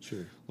things up.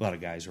 Sure. A lot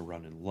of guys are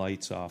running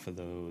lights off of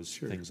those,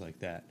 Sure. things like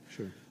that.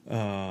 Sure.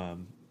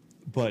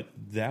 But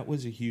that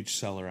was a huge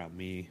seller on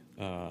me,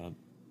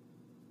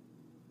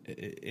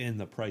 in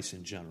the price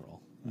in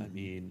general. I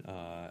mean,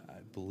 I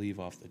believe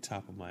off the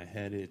top of my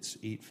head, it's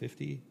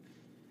 $850.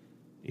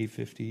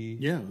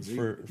 Yeah, it was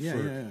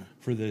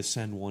for the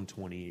Ascend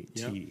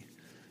 128T,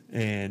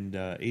 and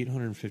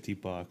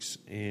 $850,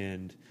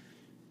 and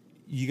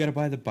you got to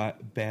buy the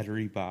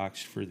battery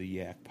box for the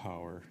Yak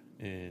power,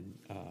 and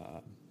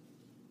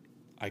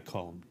I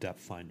call them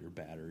depth finder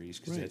batteries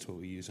because Right. that's what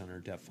we use on our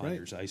depth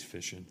finders ice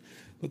fishing.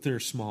 But they're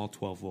small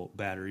 12-volt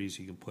batteries.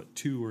 You can put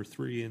 2 or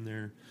 3 in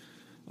there.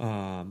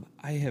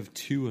 I have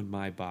 2 in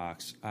my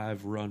box.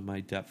 I've run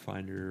my depth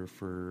finder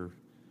for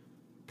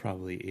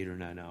probably 8 or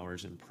 9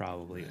 hours and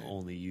probably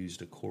only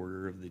used a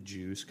quarter of the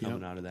juice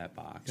coming out of that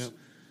box.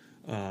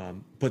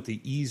 But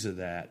the ease of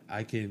that,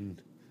 I can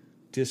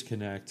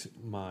disconnect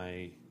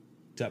my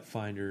depth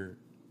finder,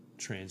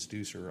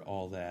 transducer,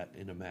 all that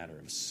in a matter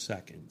of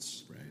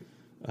seconds. Right.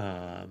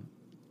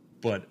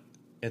 But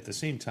at the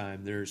same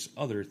time, there's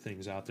other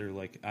things out there.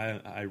 Like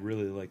I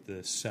really like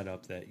the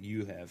setup that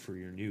you have for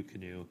your new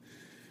canoe.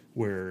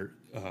 where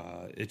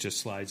it just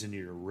slides into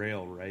your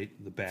rail, right?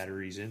 The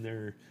battery's in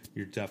there,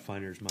 your depth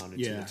finder's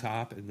mounted to the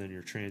top, and then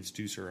your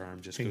transducer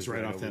arm just goes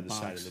right off over that the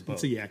box. side of the boat.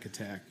 It's a Yak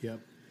Attack. Yep.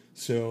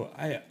 So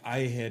I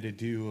had to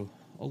do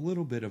a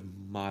little bit of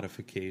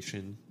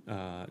modification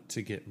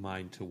to get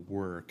mine to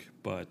work,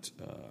 but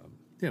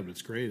but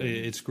it's great.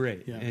 it's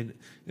great. Yeah.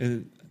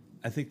 And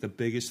I think the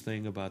biggest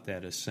thing about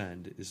that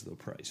Ascend is the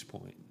price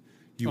point.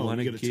 You Oh, want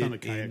to you get a ton get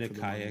of kayak into for the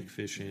kayak money.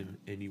 fishing,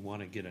 and you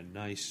want to get a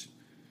nice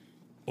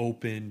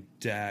open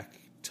deck,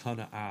 ton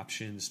of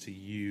options to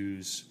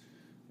use.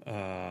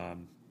 I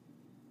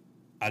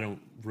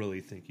don't really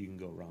think you can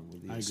go wrong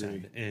with the I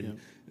Ascend. agree.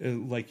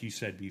 And like you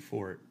said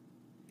before,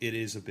 it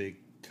is a big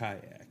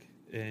kayak.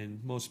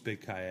 And most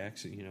big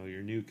kayaks, you know,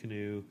 your New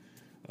Canoe,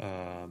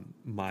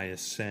 my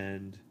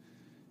Ascend,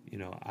 you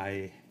know,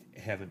 I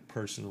haven't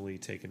personally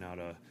taken out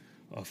a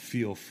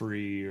Feel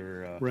Free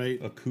or a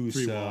Kusa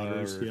Three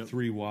Waters, or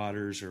Three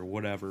Waters or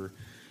whatever.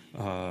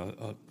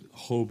 A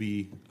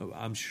Hobie,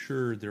 I'm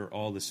sure they're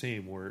all the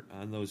same. Where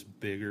on those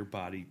bigger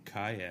bodied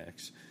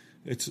kayaks,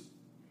 it's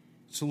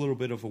a little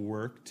bit of a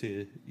work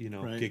to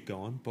get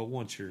going, but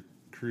once you're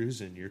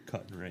cruising, you're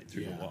cutting right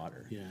through the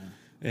water. Yeah,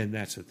 and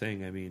that's the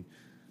thing. I mean,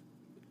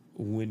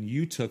 when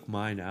you took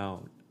mine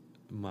out,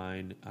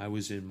 I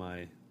was in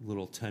my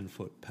little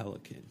 10-foot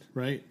Pelican,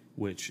 right,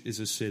 which is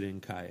a sit-in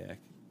kayak.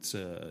 It's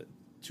a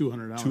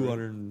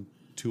 $200,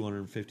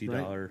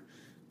 $250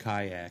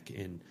 kayak,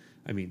 and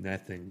I mean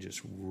that thing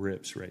just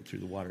rips right through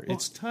the water.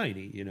 It's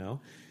tiny, you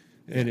know,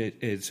 and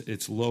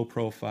it's low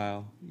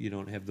profile. You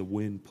don't have the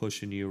wind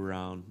pushing you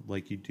around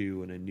like you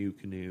do in a New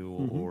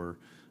Canoe or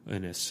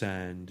an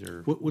Ascend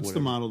or What's whatever. the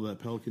model of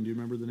that Pelican? Do you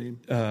remember the name?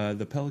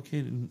 The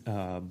Pelican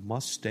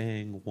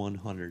Mustang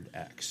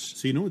 100X.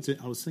 So you know what's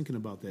I was thinking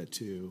about that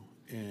too,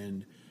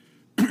 and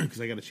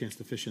because I got a chance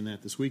to fish in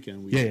that this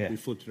weekend, we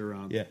flipped it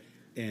around. Yeah.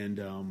 And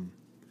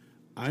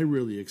I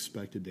really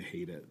expected to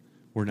hate it.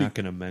 We're not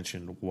going to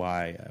mention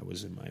why I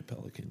was in my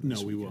Pelican.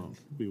 No, we won't.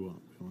 We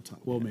won't talk.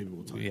 Well, maybe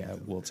we'll talk. Yeah, about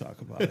that. we'll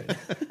talk about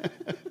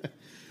it.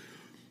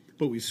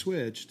 But we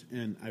switched,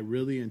 and I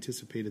really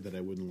anticipated that I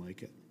wouldn't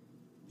like it.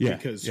 Yeah,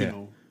 because you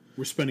know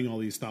we're spending all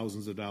these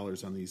thousands of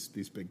dollars on these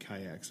big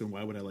kayaks, and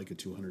why would I like a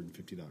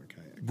 $250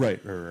 kayak? Right.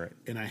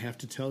 And I have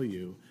to tell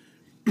you,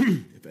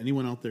 if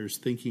anyone out there is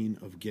thinking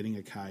of getting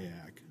a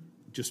kayak,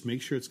 just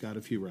make sure it's got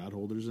a few rod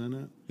holders in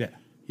it. Yeah.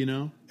 You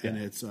know, and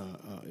it's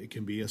it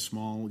can be a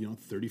small,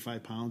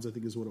 35 pounds, I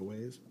think is what it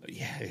weighs.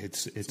 Yeah,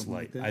 it's Something light.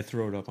 like that. I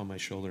throw it up on my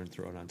shoulder and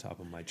throw it on top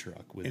of my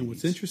truck with And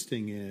what's ease.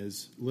 interesting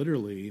is,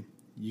 literally,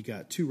 you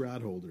got two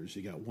rod holders.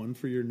 You got one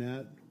for your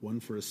net, one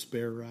for a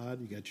spare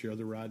rod. You got your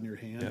other rod in your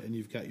hand, and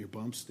you've got your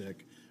bump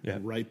stick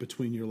right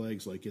between your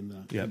legs, like in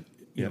the,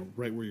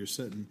 right where you're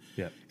sitting.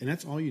 Yep. And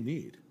that's all you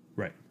need.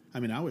 Right. I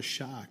mean, I was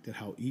shocked at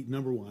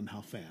number one,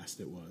 how fast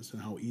it was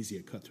and how easy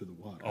it cut through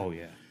the water. Oh,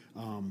 yeah.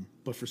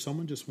 But for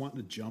someone just wanting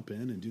to jump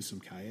in and do some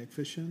kayak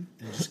fishing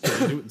and just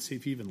get into it and see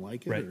if you even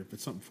like it or if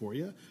it's something for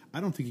you, I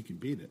don't think you can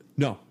beat it.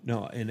 No.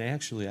 And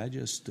actually, I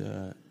just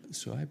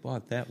so I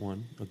bought that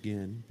one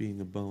again, being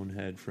a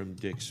bonehead from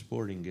Dick's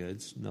Sporting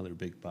Goods, another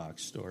big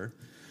box store.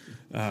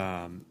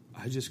 I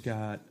just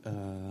got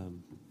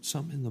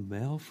something in the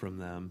mail from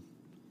them,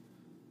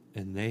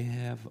 and they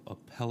have a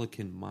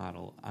Pelican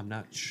model. I'm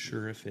not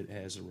sure if it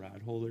has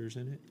rod holders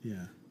in it.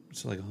 Yeah.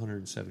 It's like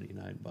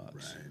 $179. Right.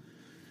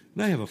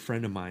 And I have a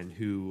friend of mine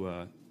who,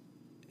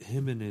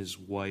 him and his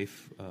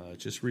wife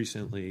just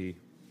recently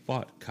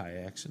bought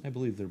kayaks, and I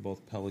believe they're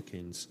both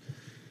Pelicans,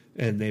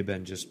 and they've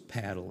been just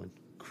paddling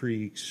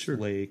creeks,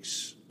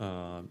 lakes.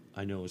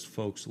 I know his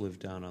folks live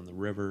down on the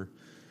river.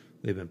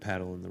 They've been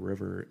paddling the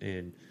river,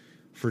 and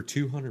for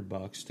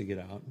 $200 to get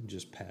out and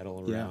just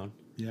paddle around.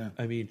 Yeah.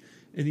 I mean,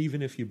 and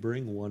even if you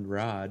bring one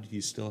rod,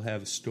 you still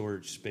have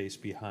storage space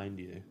behind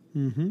you.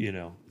 You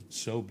know,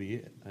 so be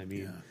it. I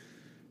mean,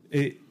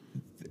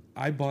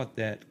 I bought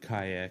that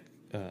kayak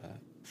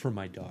for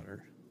my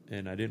daughter,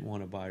 and I didn't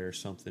want to buy her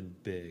something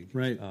big.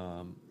 Right.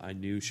 I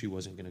knew she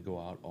wasn't going to go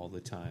out all the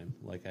time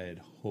like I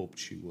had hoped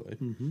she would.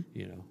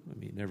 You know, I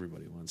mean,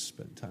 everybody wants to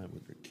spend time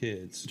with their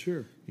kids.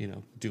 Sure. You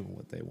know, doing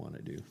what they want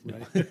to do. No,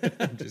 Right.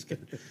 I'm just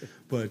kidding.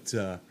 But,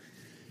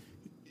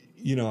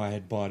 you know, I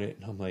had bought it,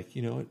 and I'm like,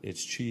 you know what?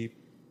 It's cheap.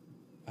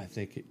 I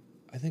think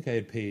I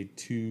had paid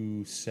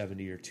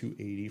 $270 or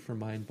 $280 for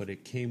mine, but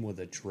it came with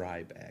a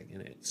dry bag in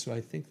it. So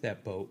I think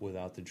that boat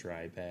without the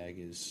dry bag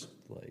is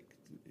like,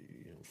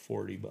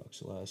 $40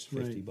 less,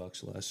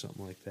 $50 less,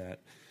 something like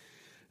that.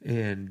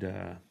 And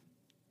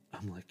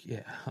I'm like,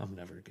 yeah, I'm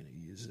never going to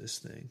use this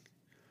thing.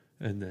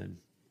 And then,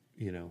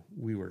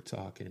 we were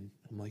talking.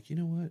 I'm like, you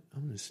know what?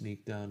 I'm going to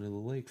sneak down to the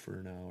lake for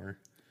an hour.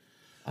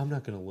 I'm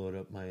not going to load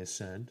up my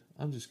Ascend.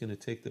 I'm just going to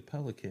take the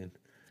Pelican.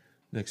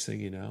 Next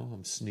thing you know,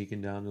 I'm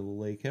sneaking down to the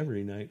lake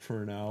every night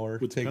for an hour,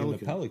 taking the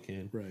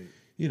Pelican.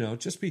 Right.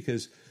 Just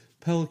because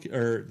Pelican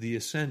or the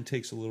Ascend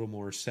takes a little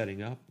more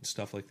setting up and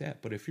stuff like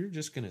that. But if you're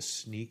just going to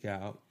sneak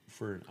out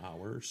for an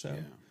hour or so,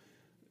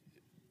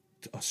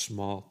 a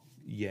small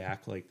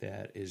yak like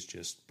that is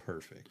just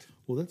perfect.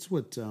 Well, that's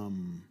what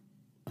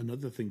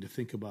another thing to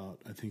think about,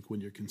 I think,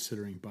 when you're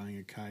considering buying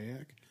a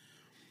kayak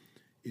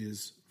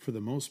is, for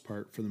the most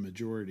part, for the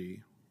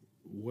majority,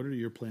 what are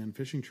your planned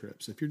fishing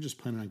trips? If you're just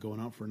planning on going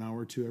out for an hour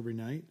or two every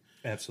night,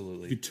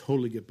 Absolutely. you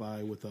totally get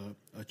by with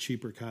a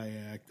cheaper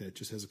kayak that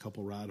just has a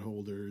couple rod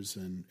holders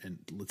and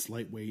it's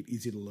lightweight,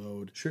 easy to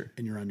load. Sure.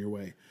 And you're on your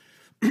way.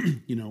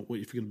 You know,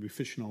 if you're going to be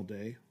fishing all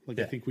day, like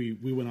I Yeah. think we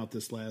went out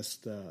this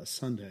last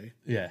Sunday.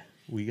 Yeah,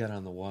 we got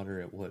on the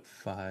water at what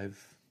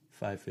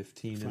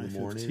 5:15 in the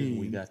morning. 5:15. And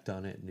we got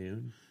done at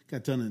noon.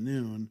 Got done at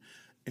noon,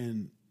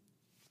 and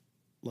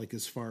like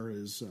as far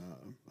as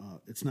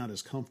it's not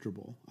as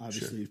comfortable,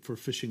 obviously, for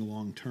fishing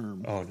long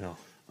term. Oh no,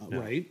 No.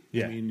 Right?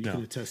 Yeah, I mean, you no.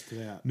 can attest to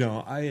that.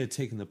 No, I had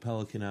taken the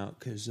Pelican out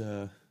because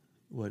it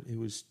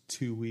was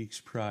 2 weeks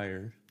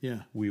prior.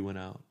 Yeah. We went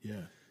out.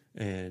 Yeah.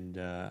 And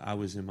I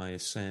was in my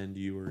Ascend.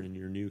 You were in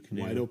your new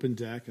canoe. Wide open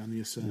deck on the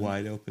Ascend.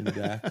 Wide open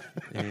deck.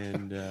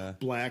 And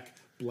Black.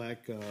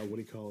 What do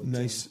you call it?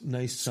 nice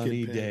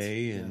sunny pants.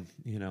 day.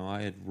 And,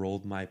 I had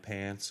rolled my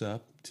pants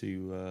up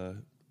to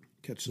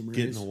Catch some rays.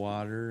 get in the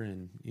water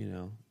and,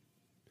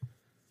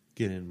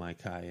 get in my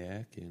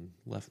kayak and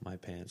left my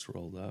pants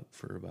rolled up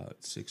for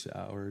about 6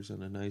 hours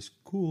on a nice,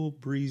 cool,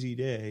 breezy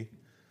day.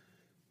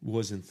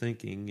 Wasn't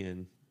thinking,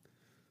 and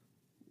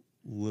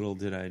little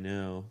did I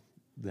know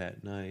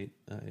that night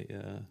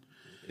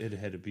it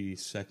had to be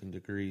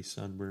second-degree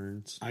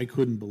sunburns. I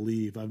couldn't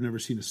believe. I've never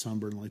seen a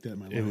sunburn like that in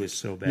my life. It was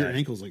so bad. Your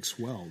ankles like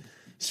swelled.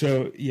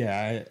 So,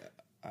 yeah,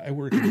 I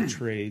work in the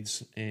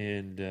trades,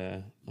 and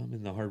I'm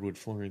in the hardwood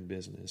flooring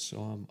business, so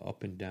I'm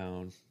up and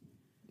down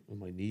on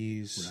my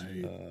knees,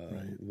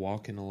 Right.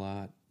 walking a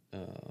lot,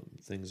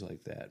 things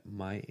like that.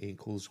 My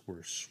ankles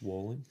were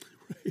swollen.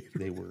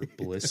 They were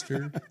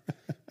blistered.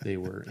 They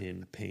were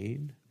in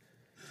pain.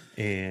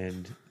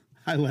 And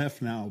I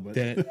laugh now, but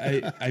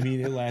that I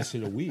mean, it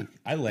lasted a week.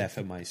 I laugh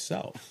at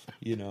myself,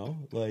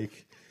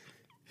 like,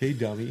 hey,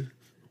 dummy.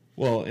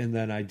 Well, and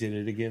then I did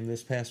it again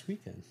this past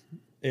weekend.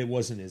 It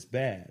wasn't as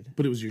bad.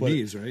 but it was your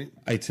knees, right?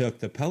 I took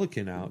the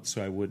Pelican out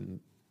so I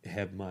wouldn't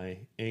have my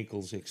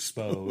ankles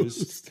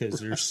exposed because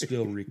they're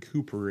still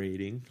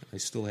recuperating. I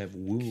still have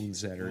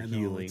wounds that are I know,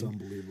 healing. it's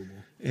unbelievable.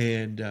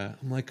 And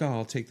I'm like,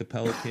 I'll take the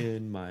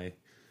Pelican. My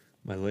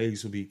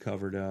legs will be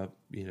covered up.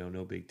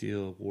 No big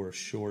deal. Wore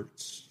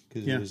shorts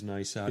because Yeah. it was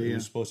nice out. Yeah, It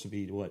was supposed to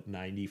be,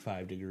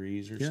 95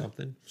 degrees or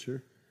something.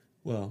 Sure.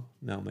 Well,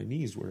 now my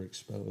knees were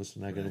exposed,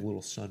 and I got a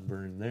little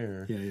sunburn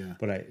there. Yeah.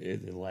 But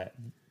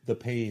the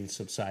pain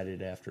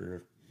subsided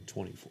after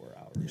 24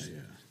 hours. Yeah.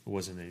 It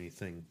wasn't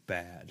anything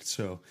bad.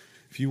 So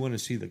if you want to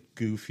see the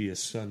goofiest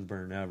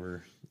sunburn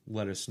ever,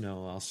 let us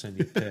know. I'll send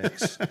you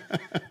pics.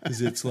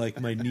 Because it's like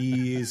my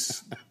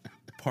knees,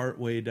 part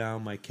way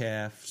down my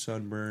calf,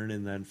 sunburn,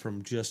 and then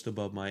from just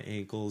above my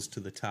ankles to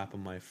the top of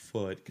my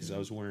foot, because I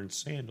was wearing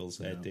sandals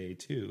that day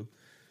too,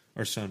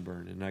 are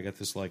sunburn. And I got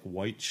this like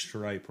white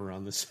stripe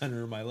around the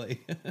center of my leg.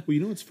 Well, you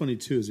know what's funny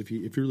too is if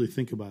you really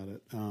think about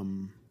it,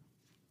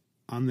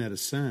 on that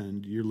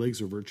Ascend, your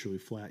legs are virtually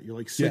flat. You're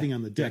like sitting Yeah.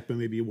 on the deck, but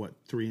maybe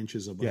 3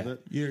 inches above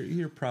it.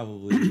 You're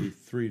probably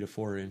 3 to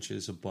 4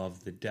 inches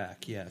above the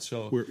deck. Yeah,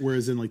 so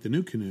Whereas in like the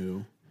new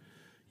canoe,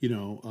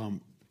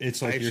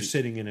 it's like you're actually-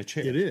 sitting in a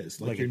chair. it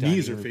is like your a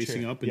knees are dining room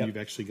facing chair. up, and Yep. you've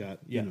actually got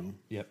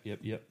Yep.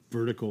 Yep.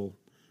 vertical,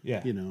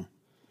 Yeah.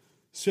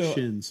 So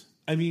shins.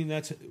 I mean,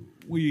 that's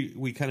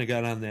we kind of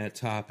got on that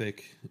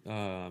topic.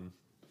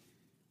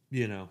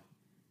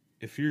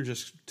 If you're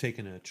just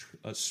taking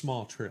a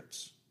small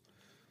trips,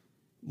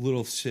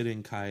 little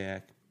sitting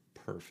kayak,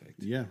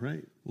 perfect. Yeah,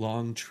 right.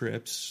 Long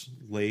trips,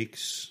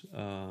 lakes,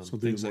 Something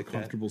things more like that.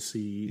 comfortable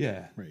seat.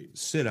 Yeah, right.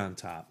 Sit on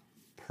top,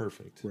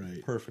 perfect.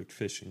 Right. Perfect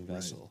fishing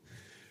vessel.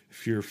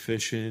 If you're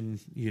fishing,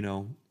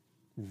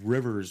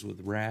 rivers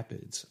with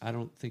rapids, I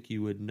don't think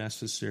you would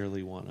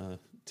necessarily want to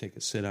take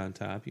a sit on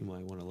top. You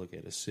might want to look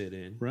at a sit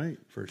in, Right.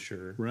 for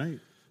sure. Right.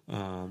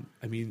 I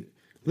mean,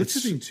 That's the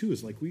it's- thing too.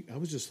 Is like I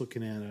was just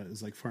looking at it.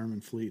 It's like Farm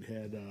and Fleet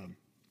had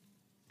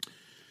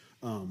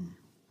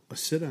a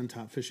sit on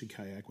top fishing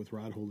kayak with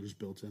rod holders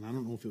built in. I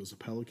don't know if it was a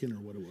Pelican or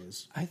what it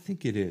was. I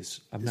think it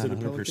is. I'm Is not it a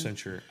 100%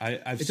 sure.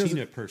 I've It seen doesn't-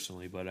 it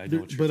personally, but I know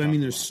what you're But I talking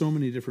mean, there's about. so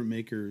many different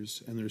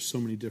makers and there's so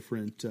many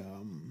different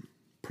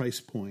price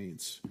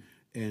points.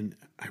 And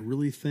I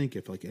really think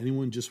if like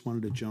anyone just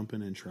wanted to jump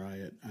in and try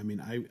it, I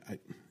mean, I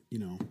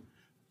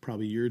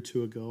probably a year or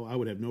two ago, I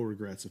would have no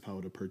regrets if I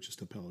would have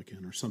purchased a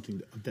Pelican or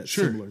something that's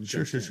similar. and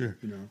Sure.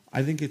 jumped in,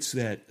 I think it's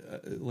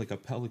that like a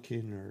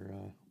Pelican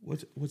or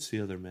what's the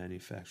other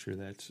manufacturer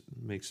that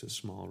makes the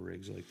small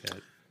rigs like that?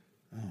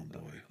 Oh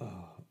boy,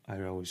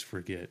 I always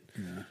forget.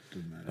 yeah,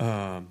 doesn't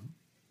matter.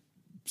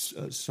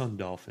 Sun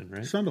Dolphin,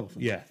 right? Sun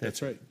Dolphin. Yeah,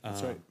 that's right.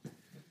 That's right.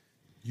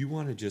 You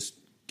want to just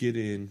get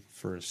in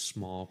for a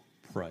small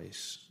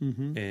price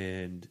Mm-hmm.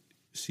 and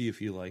see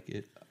if you like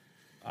it.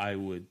 I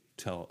would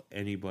tell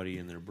anybody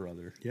and their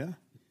brother Yeah.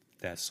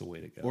 that's the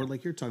way to go. Or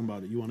like you're talking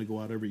about it, you want to go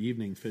out every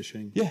evening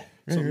fishing. Yeah, right,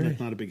 something right. that's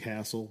not a big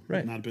hassle.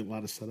 Right. Not a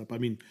lot of setup. I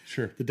mean,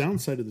 Sure. The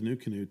downside of the new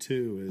canoe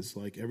too is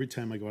like every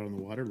time I go out on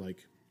the water,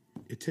 like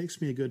it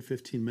takes me a good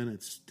 15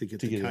 minutes to get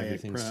the get kayak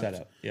everything prepped. set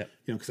up. Yeah.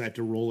 Because I have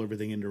to roll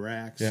everything into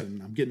racks, Yep.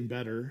 and I'm getting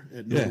better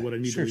at knowing what I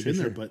need Sure, to leave sure, in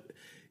there. sure. But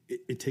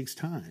it takes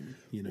time,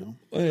 Well,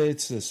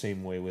 it's the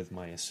same way with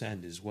my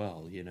Ascend as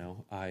well.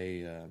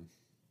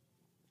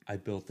 I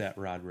built that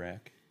rod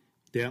rack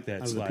Yeah, that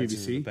out of the slides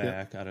PVC. in the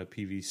back out of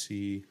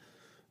PVC.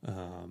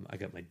 I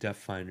got my depth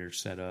finder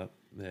set up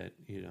that,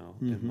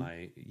 and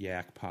my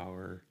yak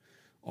power,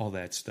 all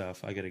that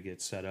stuff. I got to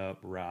get set up,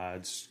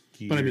 rods,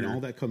 gear. But I mean, all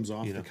that comes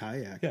off the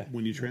kayak Yeah.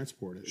 when you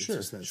transport it. It's Sure,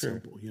 just that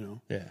sure. simple,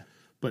 Yeah.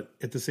 But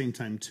at the same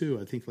time, too,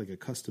 I think like a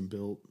custom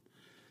built,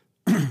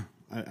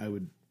 I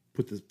would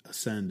put the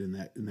Ascend in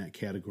that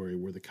category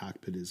where the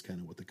cockpit is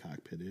kind of what the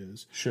cockpit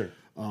is. Sure.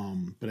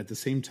 But at the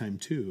same time,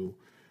 too,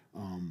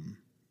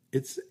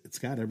 it's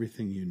got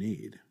everything you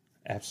need.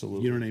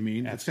 Absolutely. You know what I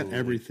mean? Absolutely. It's got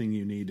everything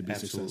you need to be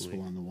Absolutely.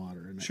 successful on the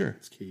water, and Sure.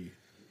 that's key.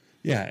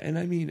 Yeah, and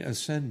I mean,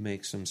 Ascend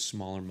makes some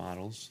smaller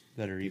models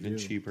that are even They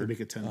cheaper. make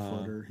a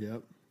 10-footer.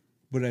 Yep.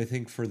 But I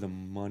think for the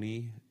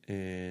money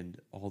and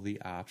all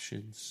the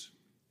options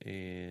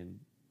and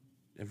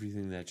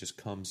everything that just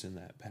comes in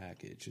that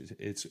package,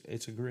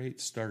 it's a great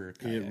starter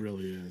kayak. It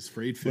really is.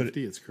 For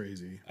 $850, it's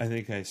crazy. I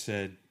think I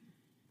said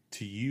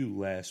to you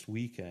last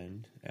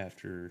weekend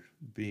after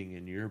being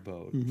in your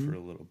boat for a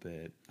little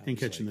bit, And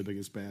catching the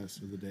biggest bass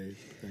of the day.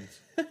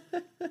 Thanks.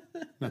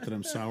 Not that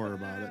I'm sour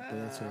about it, but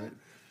that's all right.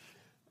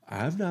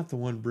 I'm not the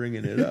one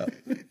bringing it up,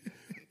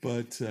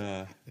 but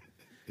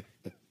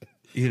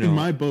In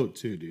my boat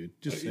too, dude.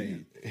 Just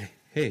saying.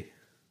 Hey,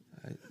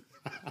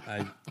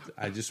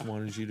 I just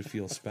wanted you to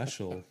feel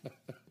special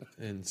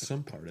in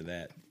some part of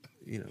that,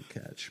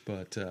 catch.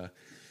 But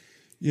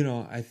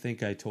I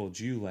think I told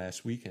you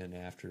last weekend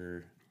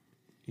after,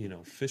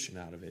 fishing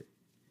out of it,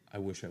 I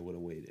wish I would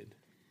have waited.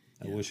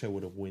 I wish I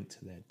would have went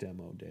to that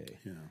demo day.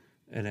 Yeah.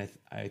 And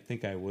I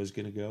think I was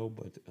going to go,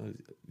 but,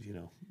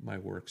 my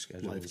work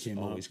schedule Life was came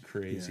always up.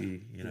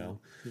 crazy, Yeah.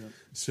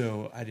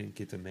 So I didn't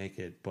get to make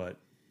it. But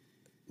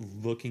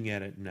looking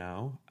at it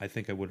now, I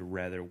think I would have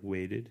rather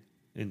waited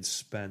and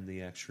spend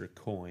the extra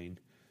coin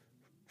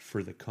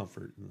for the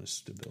comfort and the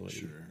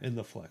stability and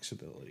the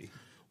flexibility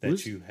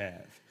that you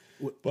have.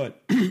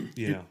 But,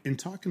 In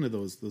talking to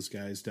those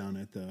guys down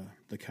at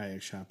the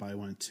kayak shop I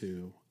went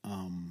to,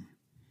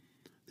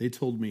 they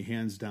told me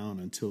hands down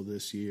until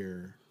this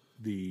year,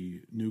 the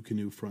New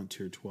Canoe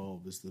Frontier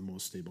 12 is the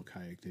most stable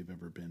kayak they've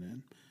ever been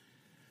in.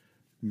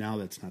 Now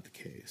that's not the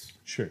case.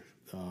 Sure.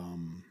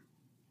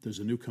 There's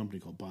a new company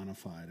called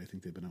Bonafide. I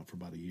think they've been out for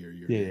about a year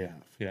and a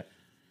half. Yeah.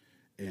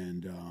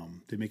 And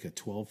they make a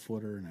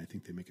 12-footer, and I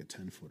think they make a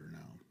 10-footer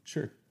now.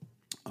 Sure.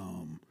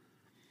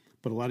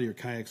 But a lot of your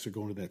kayaks are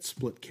going to that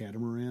split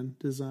catamaran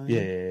design.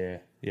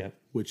 Yeah.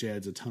 Which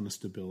adds a ton of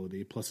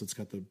stability. Plus, it's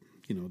got the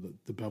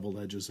beveled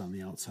edges on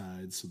the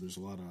outside, so there's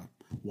a lot of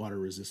water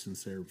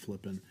resistance there,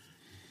 flipping.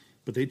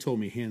 But they told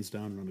me hands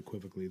down and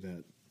unequivocally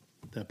that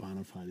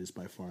Bonafide is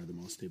by far the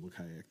most stable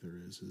kayak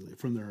there is,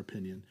 from their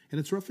opinion. And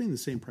it's roughly in the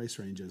same price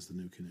range as the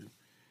New Canoe.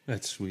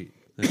 That's sweet.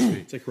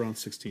 It's like around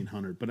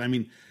 $1,600. But I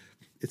mean,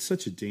 it's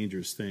such a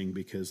dangerous thing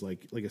because,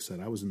 like I said,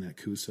 I was in that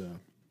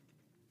Coosa,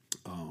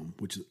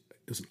 which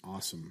is an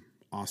awesome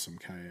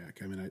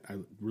kayak. I mean, I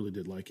really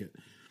did like it.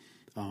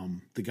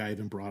 The guy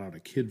even brought out a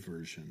kid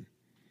version.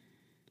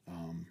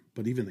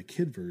 But even the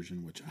kid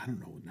version, which I don't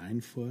know,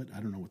 9 foot, I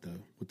don't know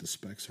what the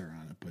specs are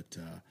on it, but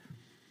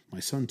my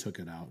son took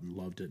it out and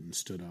loved it and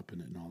stood up in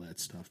it and all that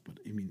stuff. But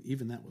I mean,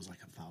 even that was like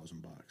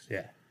 $1,000.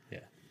 Yeah.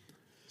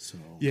 So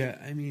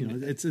I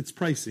mean, it's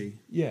pricey.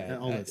 Yeah,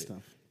 all that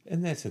stuff.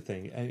 And that's the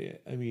thing.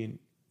 I mean,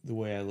 the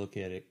way I look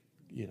at it,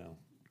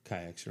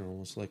 kayaks are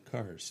almost like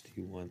cars.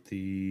 Do you want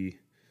the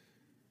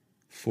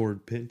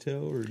Ford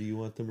Pinto or do you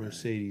want the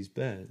Mercedes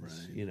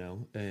Benz?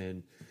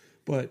 Right.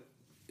 But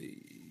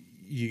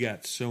you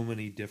got so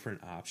many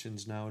different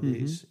options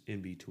nowadays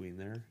in between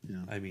there. Yeah.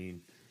 I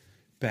mean,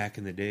 back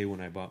in the day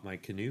when I bought my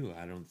canoe,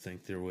 I don't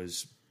think there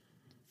was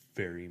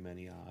very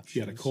many options.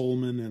 You got a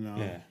Coleman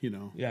and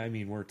Yeah, I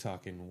mean, we're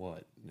talking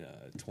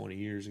 20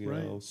 years ago,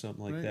 Right.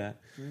 something like Right.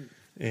 that. Right.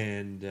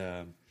 And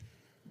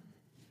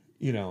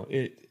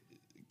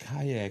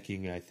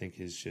kayaking, I think,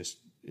 is just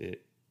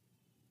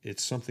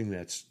it's something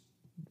that's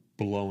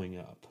blowing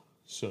up,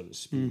 so to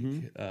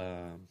speak.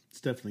 It's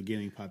definitely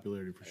gaining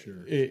popularity for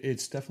sure.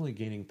 It's definitely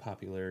gaining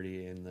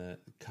popularity, and the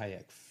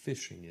kayak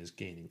fishing is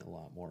gaining a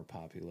lot more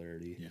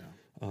popularity. Yeah.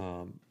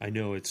 I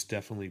know it's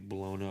definitely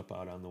blown up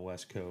out on the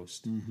West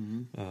Coast,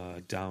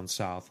 down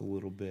south a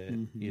little bit.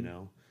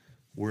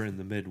 We're in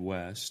the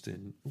Midwest,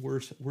 and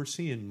we're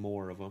seeing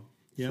more of them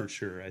for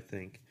sure. I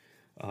think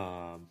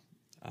I'm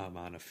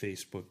on a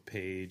Facebook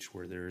page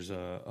where there's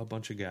a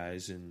bunch of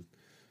guys in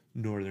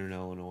northern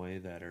Illinois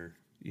that are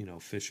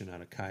fishing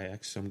out of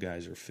kayaks. Some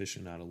guys are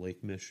fishing out of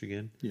Lake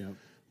Michigan. Yeah.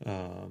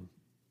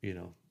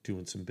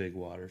 Doing some big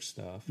water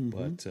stuff,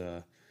 but.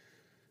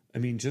 I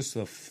mean, just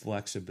the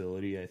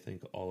flexibility, I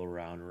think, all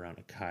around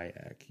a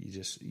kayak, you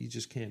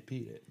just can't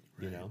beat it.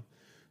 Right.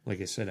 Like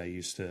I said, I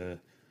used to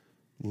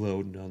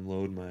load and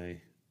unload my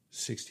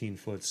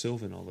 16-foot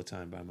Sylvan all the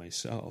time by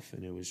myself,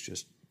 and it was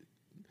just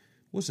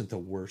wasn't the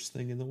worst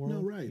thing in the world.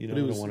 No, right. You know, But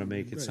it I was- don't want to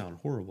make it right. sound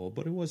horrible,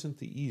 but it wasn't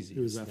the easiest.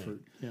 It was thing.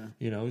 effort. Yeah.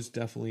 You know, it was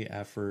definitely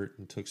effort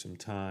and took some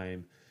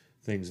time,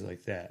 things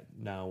like that.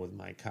 Now with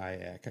my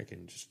kayak, I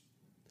can just,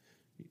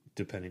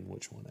 depending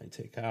which one I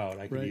take out,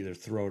 I can Right. either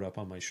throw it up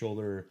on my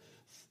shoulder,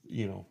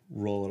 you know,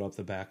 roll it up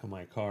the back of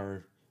my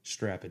car,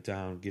 strap it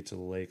down, get to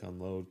the lake,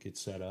 unload, get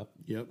set up.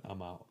 Yep.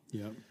 I'm out.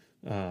 Yep.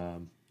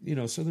 You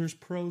know, so there's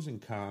pros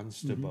and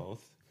cons to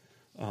both.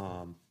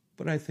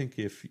 But I think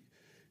if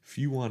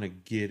you want to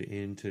get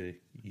into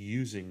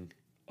using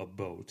a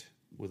boat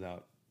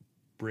without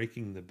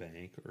breaking the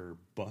bank or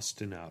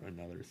busting out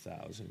another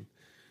 1,000,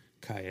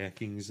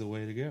 kayaking is the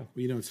way to go.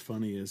 Well, you know, what's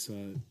funny is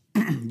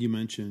you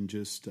mentioned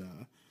just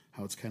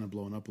how it's kind of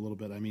blown up a little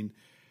bit. I mean,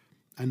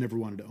 I never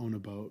wanted to own a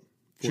boat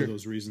for Sure.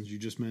 those reasons you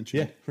just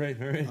mentioned. Right.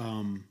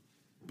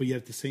 But yet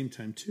at the same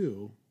time,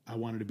 too, I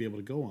wanted to be able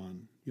to go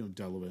on, you know,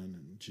 Delavan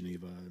and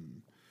Geneva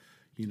and,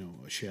 you know,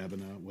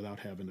 Shabana without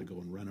having to go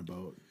and rent a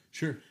boat.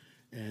 Sure.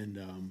 And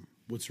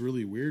what's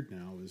really weird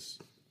now is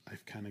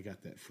I've kind of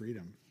got that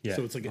freedom. Yeah.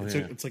 So it's like Oh, it's,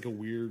 yeah. it's like a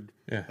weird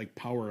Yeah. like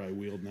power I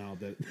wield now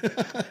that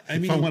I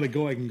if mean- I want to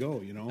go, I can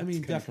go. You know. I It's mean,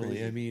 kinda definitely.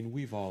 crazy. I mean,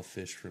 we've all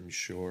fished from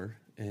shore,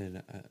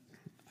 and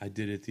I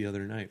did it the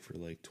other night for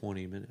like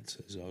 20 minutes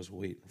as I was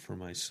waiting for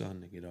my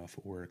son to get off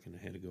of work, and I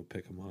had to go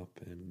pick him up.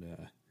 And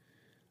I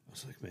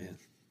was like, man,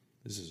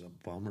 this is a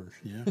bummer.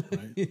 Yeah,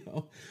 right. You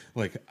know,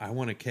 like I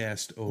want to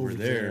cast over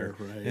there,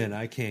 there, right. and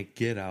I can't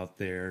get out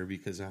there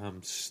because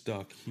I'm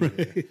stuck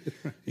here.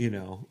 You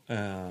know,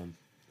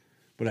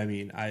 but I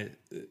mean,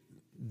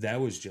 that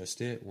was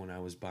just it when I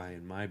was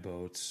buying my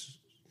boats,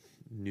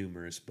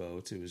 numerous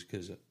boats. It was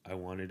because I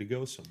wanted to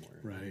go somewhere.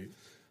 Right.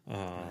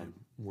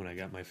 When I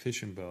got my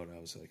fishing boat, I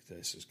was like,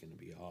 this is going to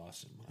be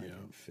awesome. I Yeah.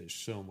 can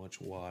fish so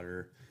much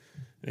water.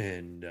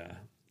 And,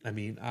 I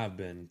mean, I've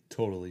been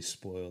totally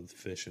spoiled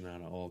fishing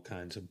on all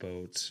kinds of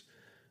boats,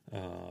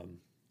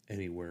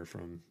 anywhere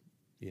from,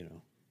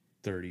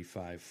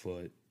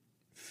 35-foot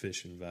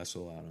fishing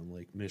vessel out on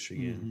Lake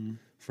Michigan,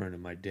 friend of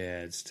my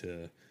dad's,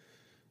 to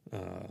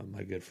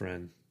my good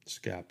friend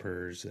Scott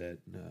Purrs that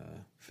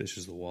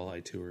fishes the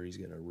walleye tour. He's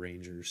got a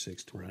Ranger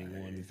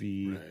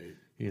 621V,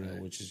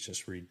 right, which is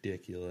just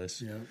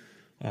ridiculous.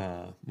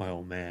 Yeah. My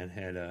old man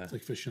had a It's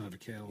like fishing out of a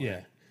Cadillac.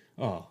 yeah.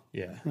 Oh,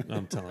 yeah.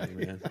 I'm telling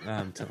you, man.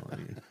 I'm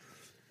telling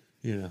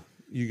you.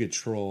 You could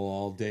troll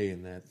all day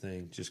in that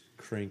thing, just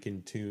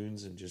cranking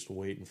tunes and just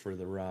waiting for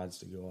the rods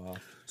to go off.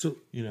 So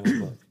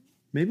But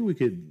maybe we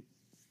could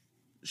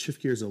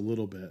shift gears a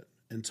little bit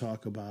and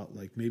talk about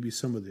like maybe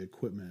some of the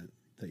equipment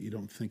that you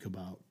don't think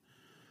about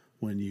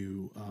when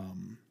you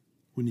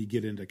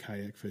get into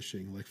kayak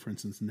fishing, like for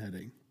instance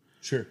netting,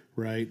 sure.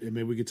 right? And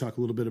maybe we could talk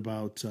a little bit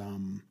about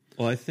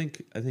Well, I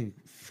think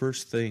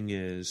first thing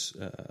is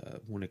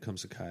when it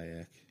comes to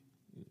kayak,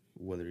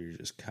 whether you're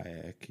just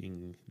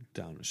kayaking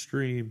down a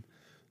stream,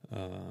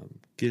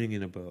 getting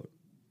in a boat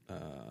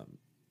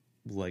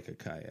like a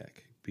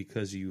kayak,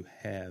 because you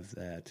have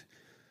that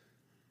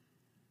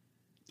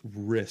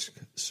risk,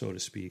 so to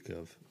speak,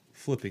 of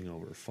flipping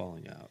over,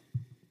 falling out.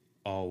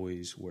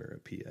 Always wear a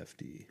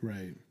PFD.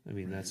 right. I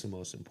mean, that's the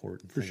most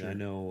important For thing. sure. I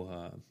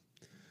know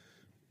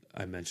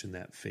I mentioned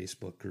that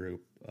Facebook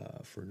group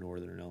for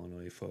Northern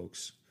Illinois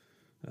folks.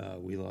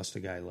 We lost a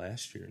guy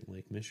last year in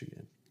Lake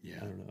Michigan. Yeah.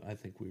 I don't know. I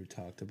think we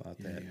talked about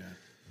that. Yeah.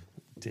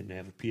 Didn't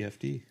have a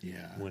PFD.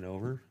 Yeah. Went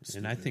over.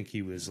 And I think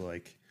he was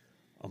like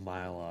a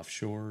mile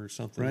offshore or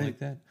something Right. like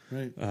that.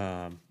 Right.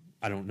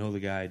 I don't know the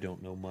guy. I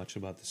don't know much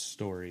about the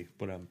story,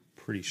 but I'm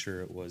pretty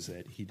sure it was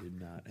that he did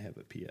not have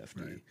a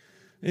PFD. Right.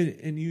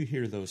 And you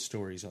hear those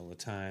stories all the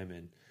time,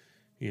 and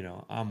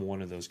I'm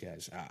one of those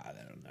guys.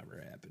 That'll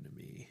never happen to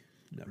me.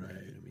 Never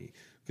happen to me.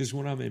 Because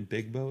when I'm in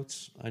big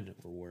boats, I never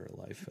wear a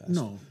life vest.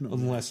 No,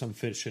 unless I'm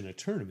fishing a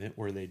tournament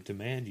where they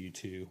demand you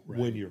to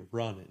when you're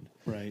running.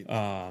 Right.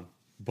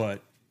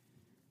 But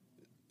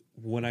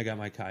when I got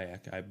my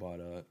kayak, I bought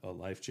a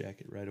life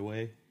jacket right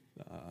away.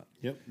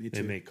 Yep. Me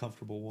They too. make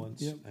comfortable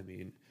ones. Yep. I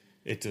mean,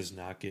 it does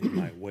not get in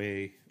my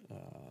way,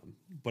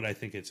 but I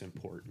think it's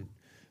important.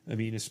 I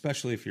mean,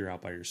 especially if you're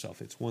out by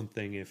yourself. It's one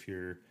thing if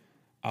you're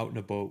out in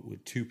a boat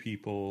with two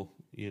people,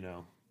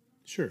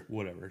 Sure.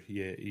 whatever.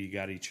 You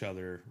got each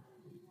other.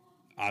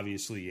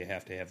 Obviously, you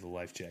have to have the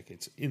life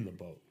jackets in the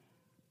boat.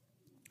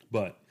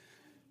 But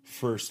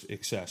first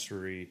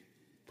accessory,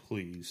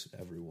 please,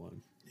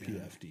 everyone,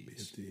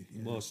 PFDs. PFD,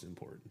 yeah. Most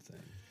important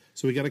thing.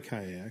 So we got a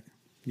kayak.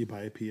 You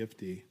buy a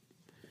PFD.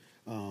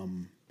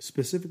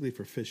 Specifically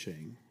for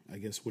fishing, I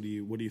guess. What do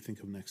you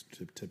think of next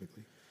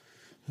typically?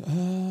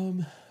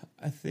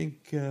 I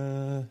think,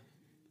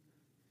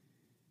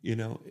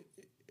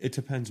 it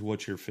depends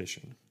what you're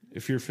fishing.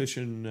 If you're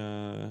fishing,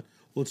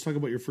 Let's talk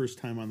about your first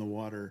time on the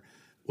water.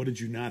 What did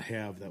you not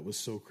have that was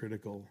so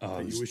critical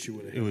that you wish you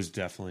would have? it was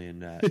definitely a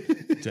net.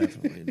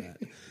 Definitely a net.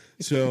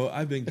 So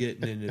I've been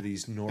getting into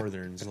these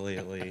northerns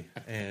lately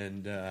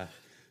and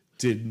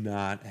did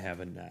not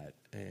have a net.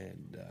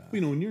 And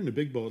When you're in a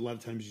big boat, a lot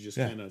of times you just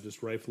Yeah. kind of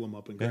just rifle them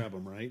up and grab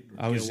them, right?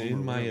 Or I was kill 'em or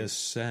in my whatever.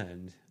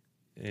 Ascend,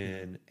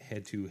 and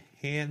had to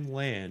hand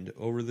land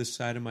over the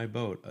side of my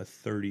boat a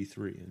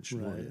 33-inch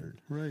northern,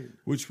 right.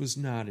 which was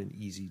not an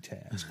easy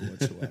task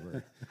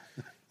whatsoever.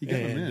 You got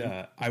them in.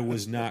 And I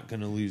was not going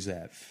to lose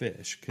that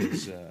fish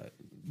because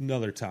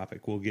another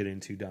topic we'll get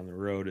into down the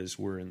road is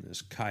we're in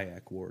this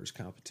kayak wars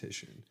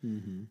competition,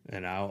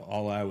 and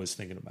all I was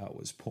thinking about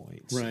was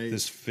points. Right.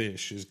 This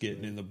fish is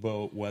getting in the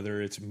boat,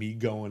 whether it's me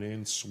going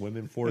in,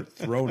 swimming for it,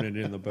 throwing it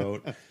in the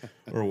boat,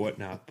 or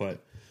whatnot.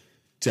 But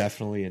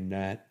definitely a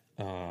net.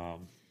 Well,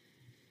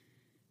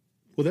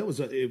 that was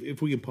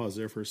if we can pause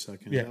there for a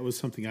second. Yeah. That was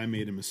something I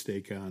made a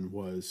mistake on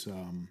was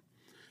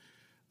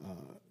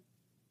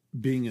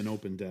being an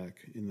open deck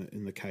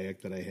in the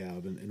kayak that I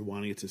have and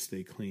wanting it to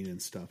stay clean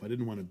and stuff. I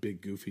didn't want a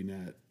big goofy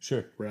net.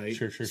 Sure. Right.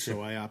 Sure.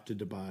 So I opted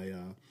to buy.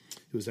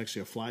 It was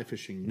actually a fly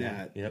fishing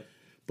net. Yep.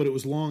 But it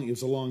was long. It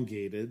was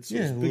elongated, so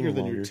Yeah, it's a bigger little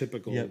than longer. your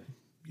typical, Yep.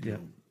 you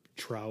know,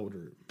 trout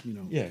or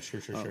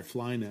Sure.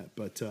 fly net.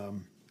 But I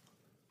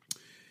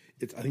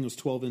think it was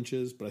 12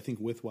 inches, but I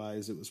think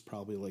width-wise it was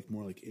probably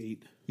more like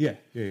 8. Yeah.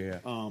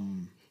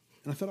 And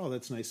I thought, oh,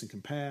 that's nice and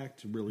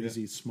compact, real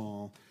easy,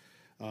 small.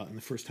 And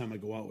the first time I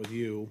go out with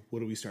you, what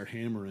do we start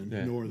hammering?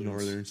 Yeah, Northerns.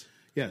 northerns.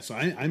 Yeah, so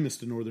I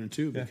missed a northern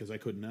too because I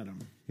couldn't net them.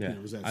 Yeah.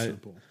 It was that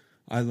simple.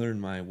 I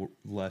learned my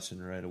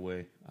lesson right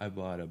away. I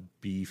bought a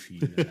beefy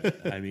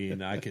net. I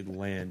mean, I could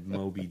land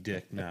Moby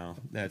Dick now,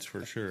 that's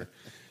for sure.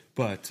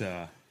 But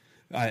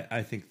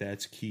I think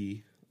that's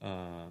key.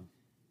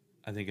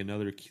 I think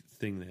another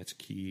thing that's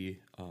key,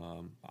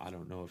 I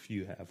don't know if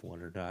you have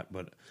one or not,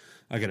 but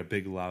I got a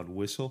big loud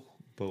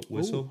boat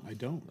whistle. Oh, I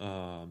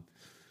don't.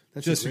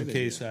 That's Just a in great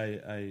case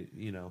idea.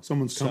 something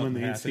Someone's coming,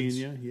 they ain't happens.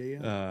 seeing you.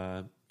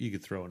 Yeah. You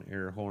could throw an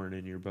air horn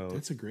in your boat.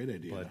 That's a great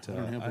idea. But, I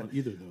don't have one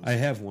either of those. I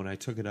have one. I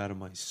took it out of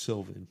my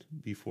Sylvan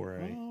before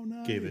I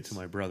Oh, gave it nice. to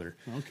my brother.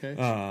 Okay.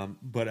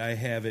 But I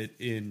have it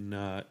in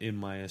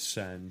my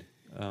Ascend.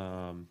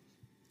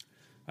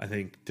 I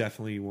think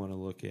definitely you want to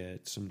look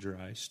at some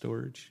dry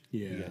storage.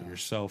 You got Yeah. your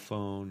cell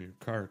phone, your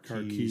car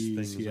Car keys, keys,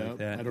 things yeah. like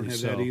that. I don't They have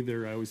sell- that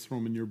either. I always throw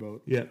them in your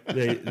boat. Yeah,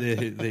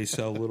 they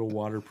sell little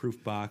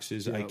waterproof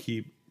boxes. I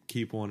Yep.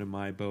 keep one in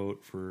my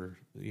boat for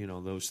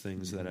those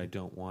things that I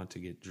don't want to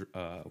get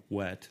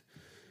wet.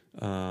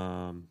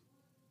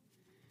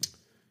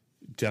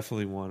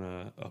 Definitely want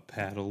a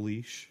paddle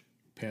leash.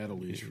 Paddle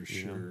leash for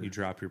You know, sure. you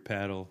drop your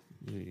paddle.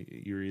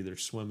 You're either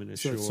swimming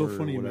So ashore. it's so or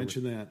funny you whatever.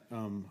 mentioned that.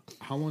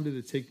 How long did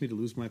it take me to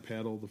lose my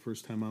paddle the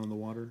first time out on the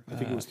water? I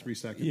think it was 3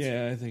 seconds.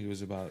 Yeah, I think it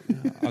was about.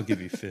 I'll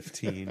give you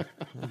 15.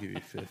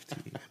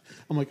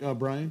 I'm like,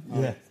 Brian,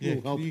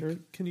 little help here.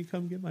 Can you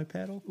come get my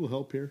paddle? Little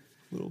help here.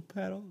 Little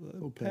paddle,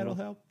 paddle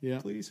help, Yeah,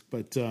 please.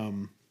 But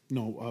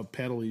no,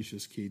 paddle leash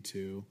is key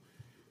too.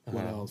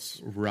 What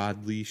else?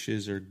 Rod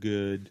leashes are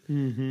good.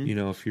 Mm-hmm.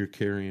 If you're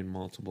carrying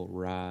multiple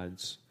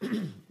rods.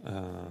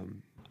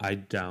 I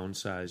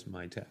downsized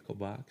my tackle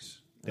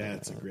box.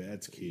 That's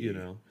key.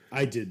 know.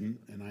 I didn't,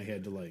 and I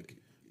had to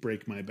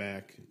break my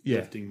back Yeah,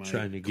 lifting my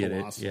trying to get it,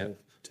 colossal yeah.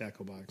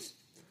 tackle box.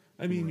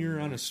 I mean,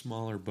 you're on a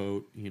smaller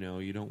boat. You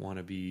don't want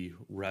to be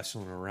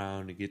wrestling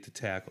around to get the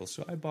tackle.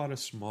 So I bought a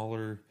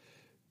smaller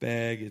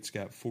bag. It's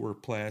got 4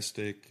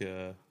 plastic.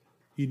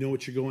 You know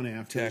what you're going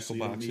after. Tackle so you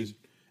don't boxes. need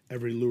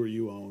every lure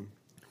you own.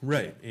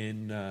 Right,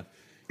 and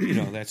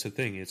that's the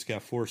thing. It's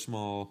got 4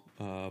 small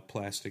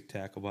plastic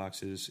tackle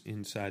boxes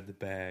inside the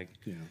bag.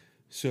 Yeah.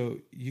 So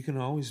you can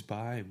always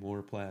buy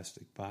more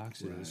plastic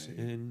boxes Right.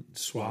 and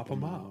swap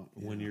them out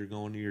when you're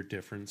going to your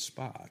different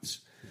spots.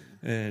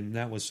 And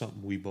that was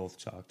something we both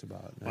talked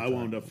about. And I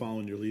wound up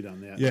following your lead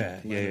on that. Yeah,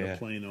 Landed yeah. a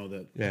Plano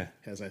that Yeah.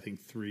 has, I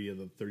think, 3 of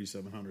the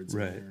 3700s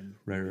Right, in there. And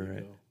right, there you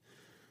right.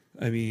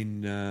 go. I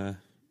mean,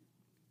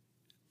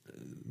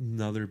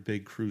 another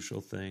big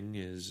crucial thing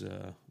is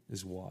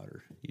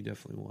water. You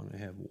definitely want to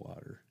have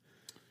water.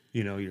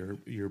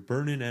 You're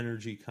burning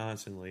energy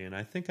constantly, and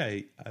I think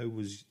I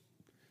was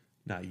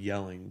not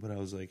yelling, but I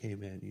was like, "Hey,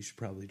 man, you should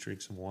probably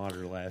drink some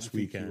water." Last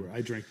weekend,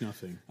 I drank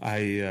nothing.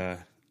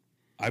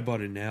 I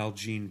bought an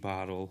Nalgene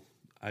bottle.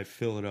 I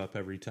fill it up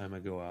every time I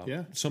go out.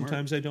 Yeah,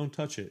 Sometimes I don't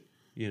touch it.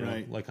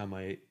 Right. Like on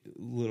my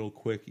little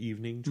quick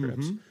evening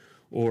trips,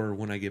 or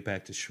when I get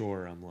back to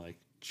shore, I'm like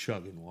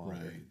chugging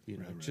water.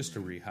 Just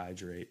to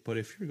rehydrate. But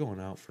if you're going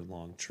out for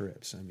long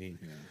trips, I mean,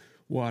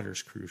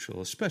 water's crucial,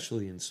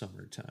 especially in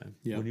summertime.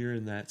 Yeah. When you're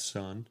in that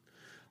sun,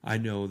 I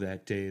know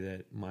that day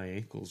that my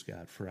ankles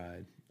got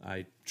fried,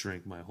 I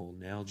drank my whole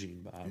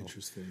Nalgene bottle.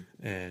 Interesting.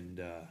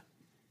 And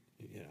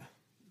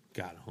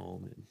got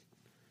home and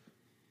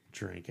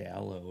drank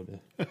aloe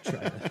to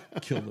try to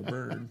kill the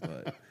burn.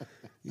 But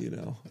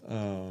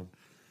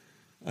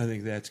I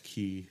think that's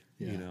key.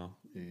 Yeah. Yeah.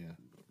 Yeah.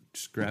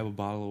 Just grab a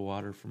bottle of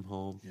water from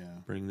home. Yeah.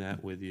 Bring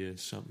that with you.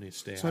 Something to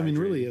stay. So, I mean,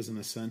 really, as an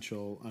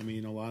essential, I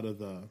mean, a lot of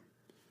the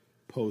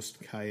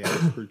post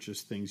kayak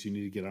purchase things you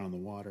need to get out on the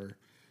water,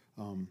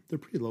 they're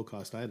pretty low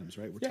cost items,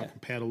 right? We're talking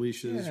paddle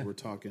leashes, we're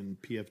talking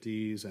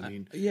PFDs. I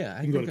mean, you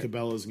can go to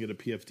Cabela's and get a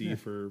PFD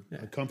for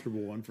a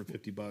comfortable one for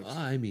 $50.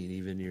 I mean,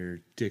 even your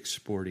Dick's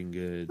Sporting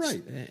Goods,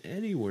 Right.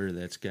 Anywhere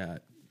that's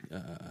got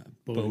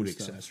boat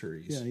stuff.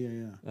 accessories.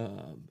 Yeah.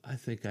 I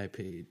think I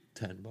paid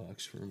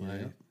 $10 for my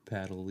Yeah.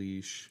 paddle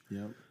leash.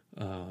 Yep.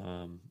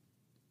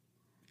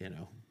 You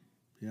know,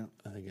 Yeah.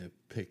 I think I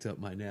picked up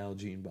my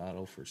Nalgene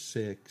bottle for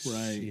 $6.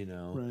 Right. You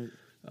know,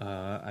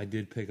 Right. I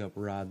did pick up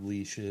rod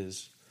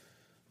leashes.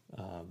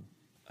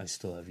 I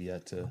still have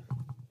yet to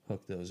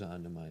hook those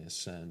onto my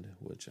Ascend,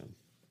 which I'm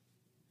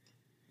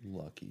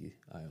lucky.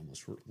 I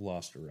almost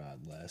lost a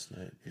rod last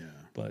night. Yeah.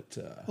 But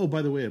Oh,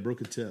 by the way, I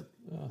broke a tip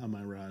on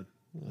my rod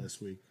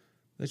last week.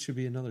 that should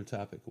be another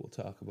topic we'll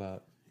talk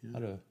about. How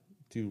to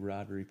do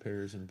rod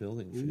repairs and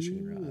building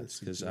fishing rods, that's a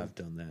because good- I've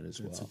done that as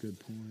That's well. a good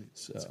point.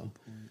 So That's a good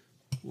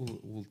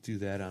point. we'll do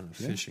that on a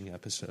fishing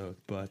episode.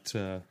 But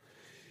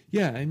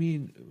yeah, I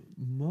mean,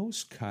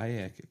 most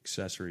kayak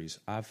accessories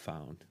I've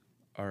found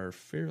are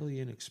fairly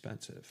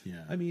inexpensive.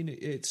 Yeah. I mean,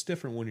 it's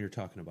different when you're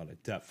talking about a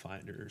depth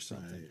finder or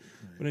something.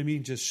 Right. But I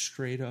mean, just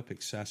straight up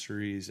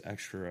accessories,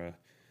 extra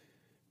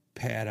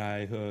pad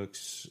eye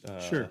hooks.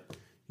 Sure.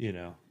 You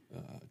know,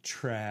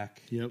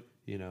 track. Yep.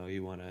 You know,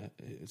 you want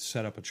to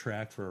set up a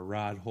track for a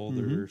rod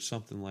holder or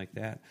something like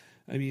that.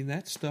 I mean,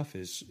 that stuff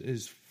is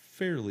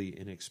fairly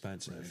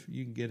inexpensive. Right.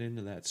 You can get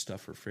into that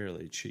stuff for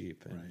fairly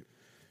cheap. And, Right.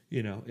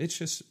 you know, it's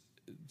just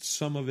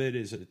some of it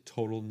is a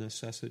total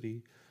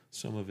necessity.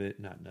 Some of it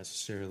not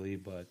necessarily,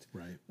 but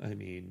Right. I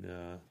mean,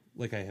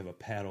 like I have a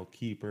paddle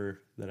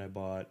keeper that I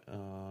bought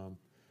on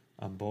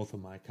both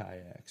of my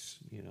kayaks,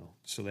 you know,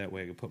 so that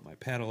way I can put my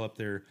paddle up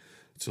there.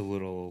 It's a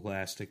little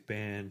elastic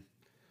band,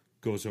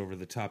 goes over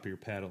the top of your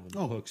paddle and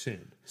hooks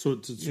in. So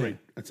it's Yeah. right.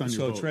 It's on your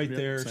so boat. it's right Yep,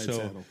 there. side So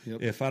saddle.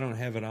 Yep. if I don't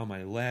have it on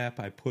my lap,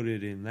 I put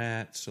it in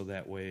that, so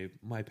that way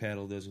my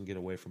paddle doesn't get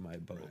away from my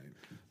boat.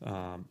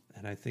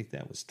 And I think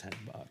that was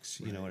 $10.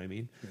 You know what I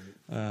mean?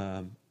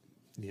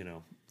 You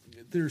know,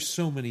 there's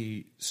so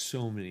many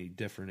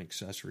different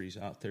accessories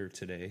out there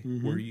today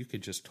Mm-hmm. where you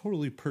could just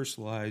totally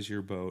personalize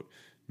your boat,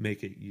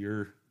 make it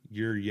your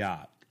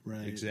yacht,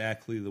 Right.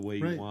 exactly the way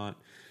you Right. want,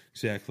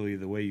 exactly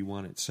the way you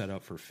want it set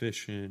up for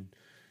fishing.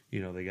 You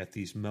know, they got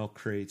these milk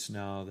crates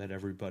now that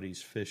everybody's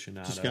fishing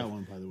out Just of. got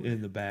one, by the way.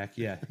 In the back.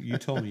 Yeah, you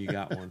told me you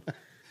got one.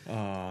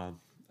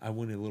 I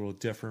went a little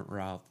different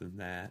route than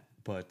that.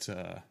 But,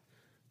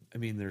 I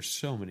mean, there's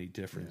so many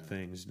different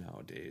things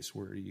nowadays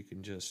where you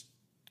can just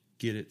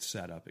get it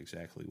set up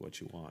exactly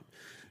what you want.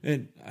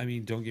 And, I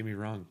mean, don't get me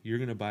wrong. You're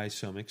going to buy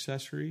some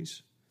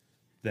accessories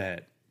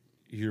that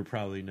you're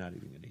probably not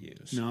even going to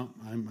use. No,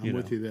 I'm You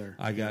with know, you there.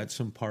 I got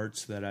some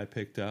parts that I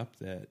picked up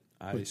that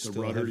I With the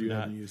still rudder have you not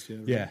haven't used yet,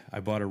 right? Yeah, I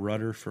bought a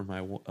rudder for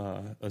my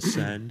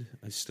Ascend.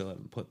 I still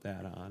haven't put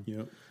that on.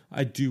 Yep.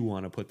 I do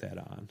want to put that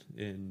on,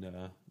 and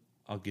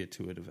I'll get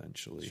to it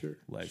eventually. Sure,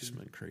 Life's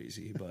been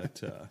crazy,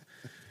 but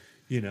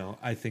you know,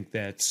 I think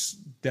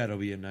that'll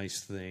be a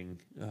nice thing,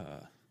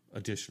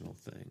 additional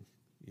thing.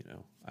 You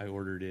know, I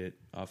ordered it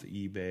off of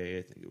eBay.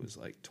 I think it was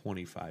like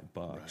 $25,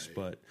 Right.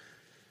 but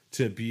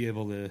to be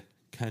able to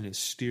kind of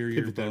steer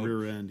your Pivot that boat,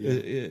 rear end, yeah.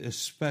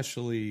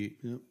 especially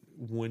Yep.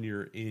 when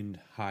you're in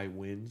high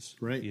winds,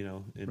 Right. you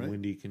know, in Right.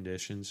 windy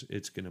conditions,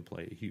 it's going to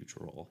play a huge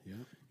role. Yeah.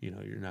 You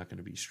know, you're not going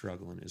to be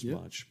struggling as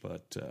Yep. much,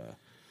 but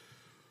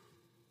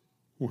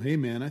Well, hey,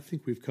 man, I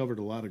think we've covered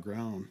a lot of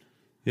ground.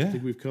 yeah, I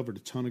think we've covered a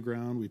ton of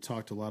ground. We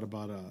talked a lot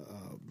about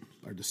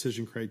our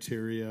decision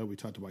criteria. We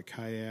talked about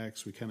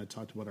kayaks. We kind of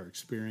talked about our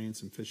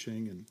experience in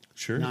fishing and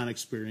Sure.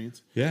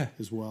 non-experience yeah,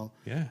 as well.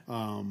 yeah.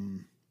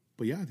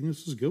 But yeah, I think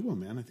this was a good one,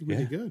 man. I think we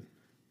did Yeah. good.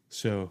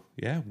 So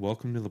yeah,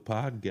 welcome to the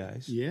pod,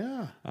 guys.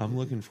 Yeah. I'm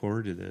looking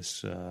forward to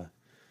this. I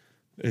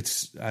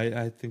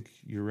think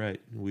you're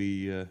right.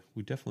 We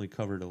definitely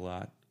covered a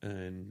lot,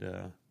 and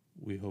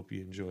we hope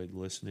you enjoyed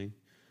listening.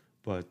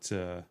 But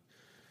I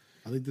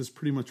think this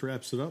pretty much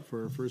wraps it up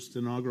for our first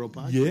inaugural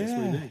podcast. What do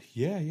you think?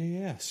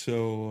 yeah.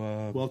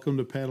 So Welcome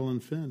to Paddle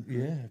and Fin.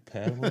 yeah,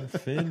 Paddle and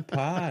Fin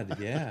Pod.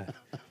 Yeah.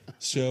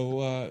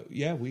 So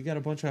yeah, we got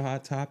a bunch of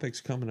hot topics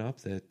coming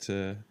up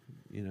that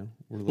you know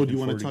we're looking. Well, do you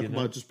want forward to talk getting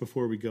about up. just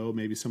before we go?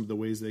 Maybe some of the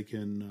ways they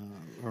can,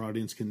 our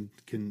audience can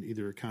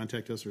either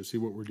contact us or see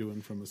what we're doing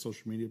from a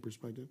social media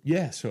perspective.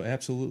 Yeah, so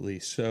absolutely.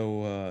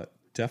 So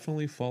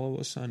definitely follow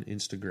us on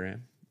Instagram.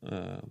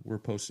 We're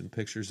posting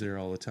pictures there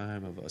all the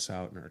time of us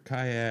out in our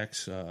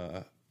kayaks,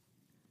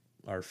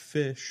 our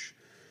fish.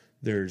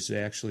 There's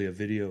actually a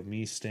video of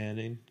me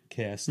standing,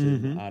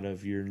 casting out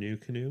of your new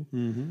canoe.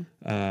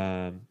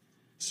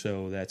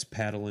 So that's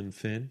Paddle and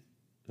Fin.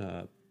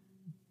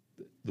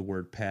 The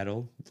word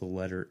paddle, the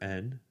letter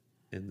N,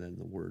 and then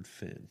the word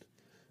fin.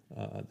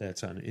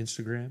 That's on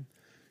Instagram.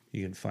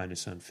 You can find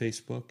us on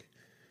Facebook.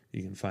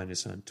 You can find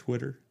us on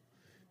Twitter.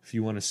 If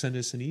you want to send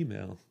us an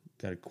email,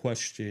 got a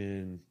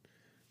question,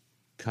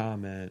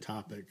 comment,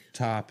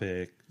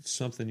 topic,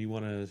 something you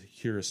want to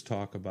hear us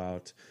talk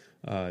about,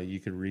 you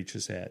can reach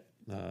us at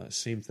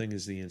same thing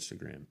as the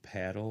Instagram,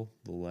 paddle,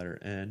 the letter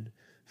N,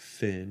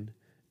 fin,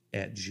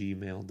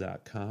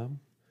 @gmail.com.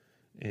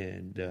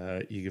 And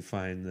you can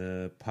find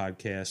the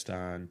podcast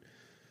on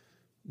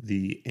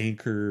the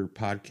Anchor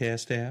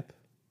podcast app,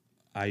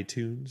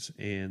 iTunes,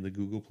 and the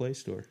Google Play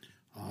Store.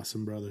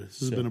 Awesome, brother. This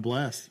has been a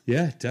blast.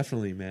 Yeah,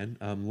 definitely, man.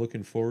 I'm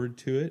looking forward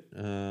to it.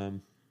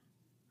 And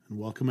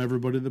welcome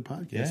everybody to the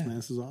podcast, man.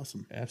 This is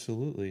awesome.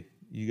 Absolutely.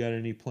 You got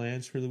any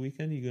plans for the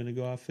weekend? You going to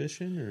go out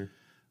fishing or?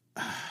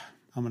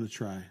 I'm going to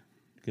try.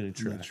 Going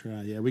to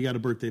try. Yeah, we got a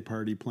birthday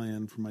party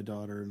planned for my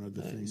daughter and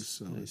other things,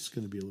 so it's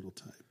going to be a little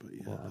tight. But yeah,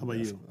 Well, how about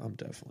you? I'm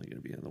definitely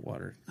going to be in the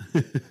water.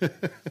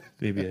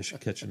 Maybe I should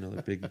catch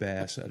another big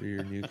bass out of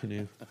your new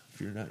canoe if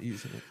you're not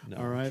using it. No,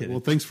 All I'm right. kidding. Well,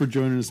 thanks for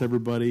joining us,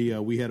 everybody.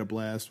 We had a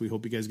blast. We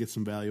hope you guys get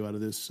some value out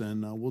of this,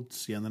 and we'll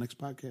see you on the next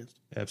podcast.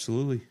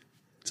 Absolutely.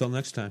 Until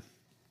next time.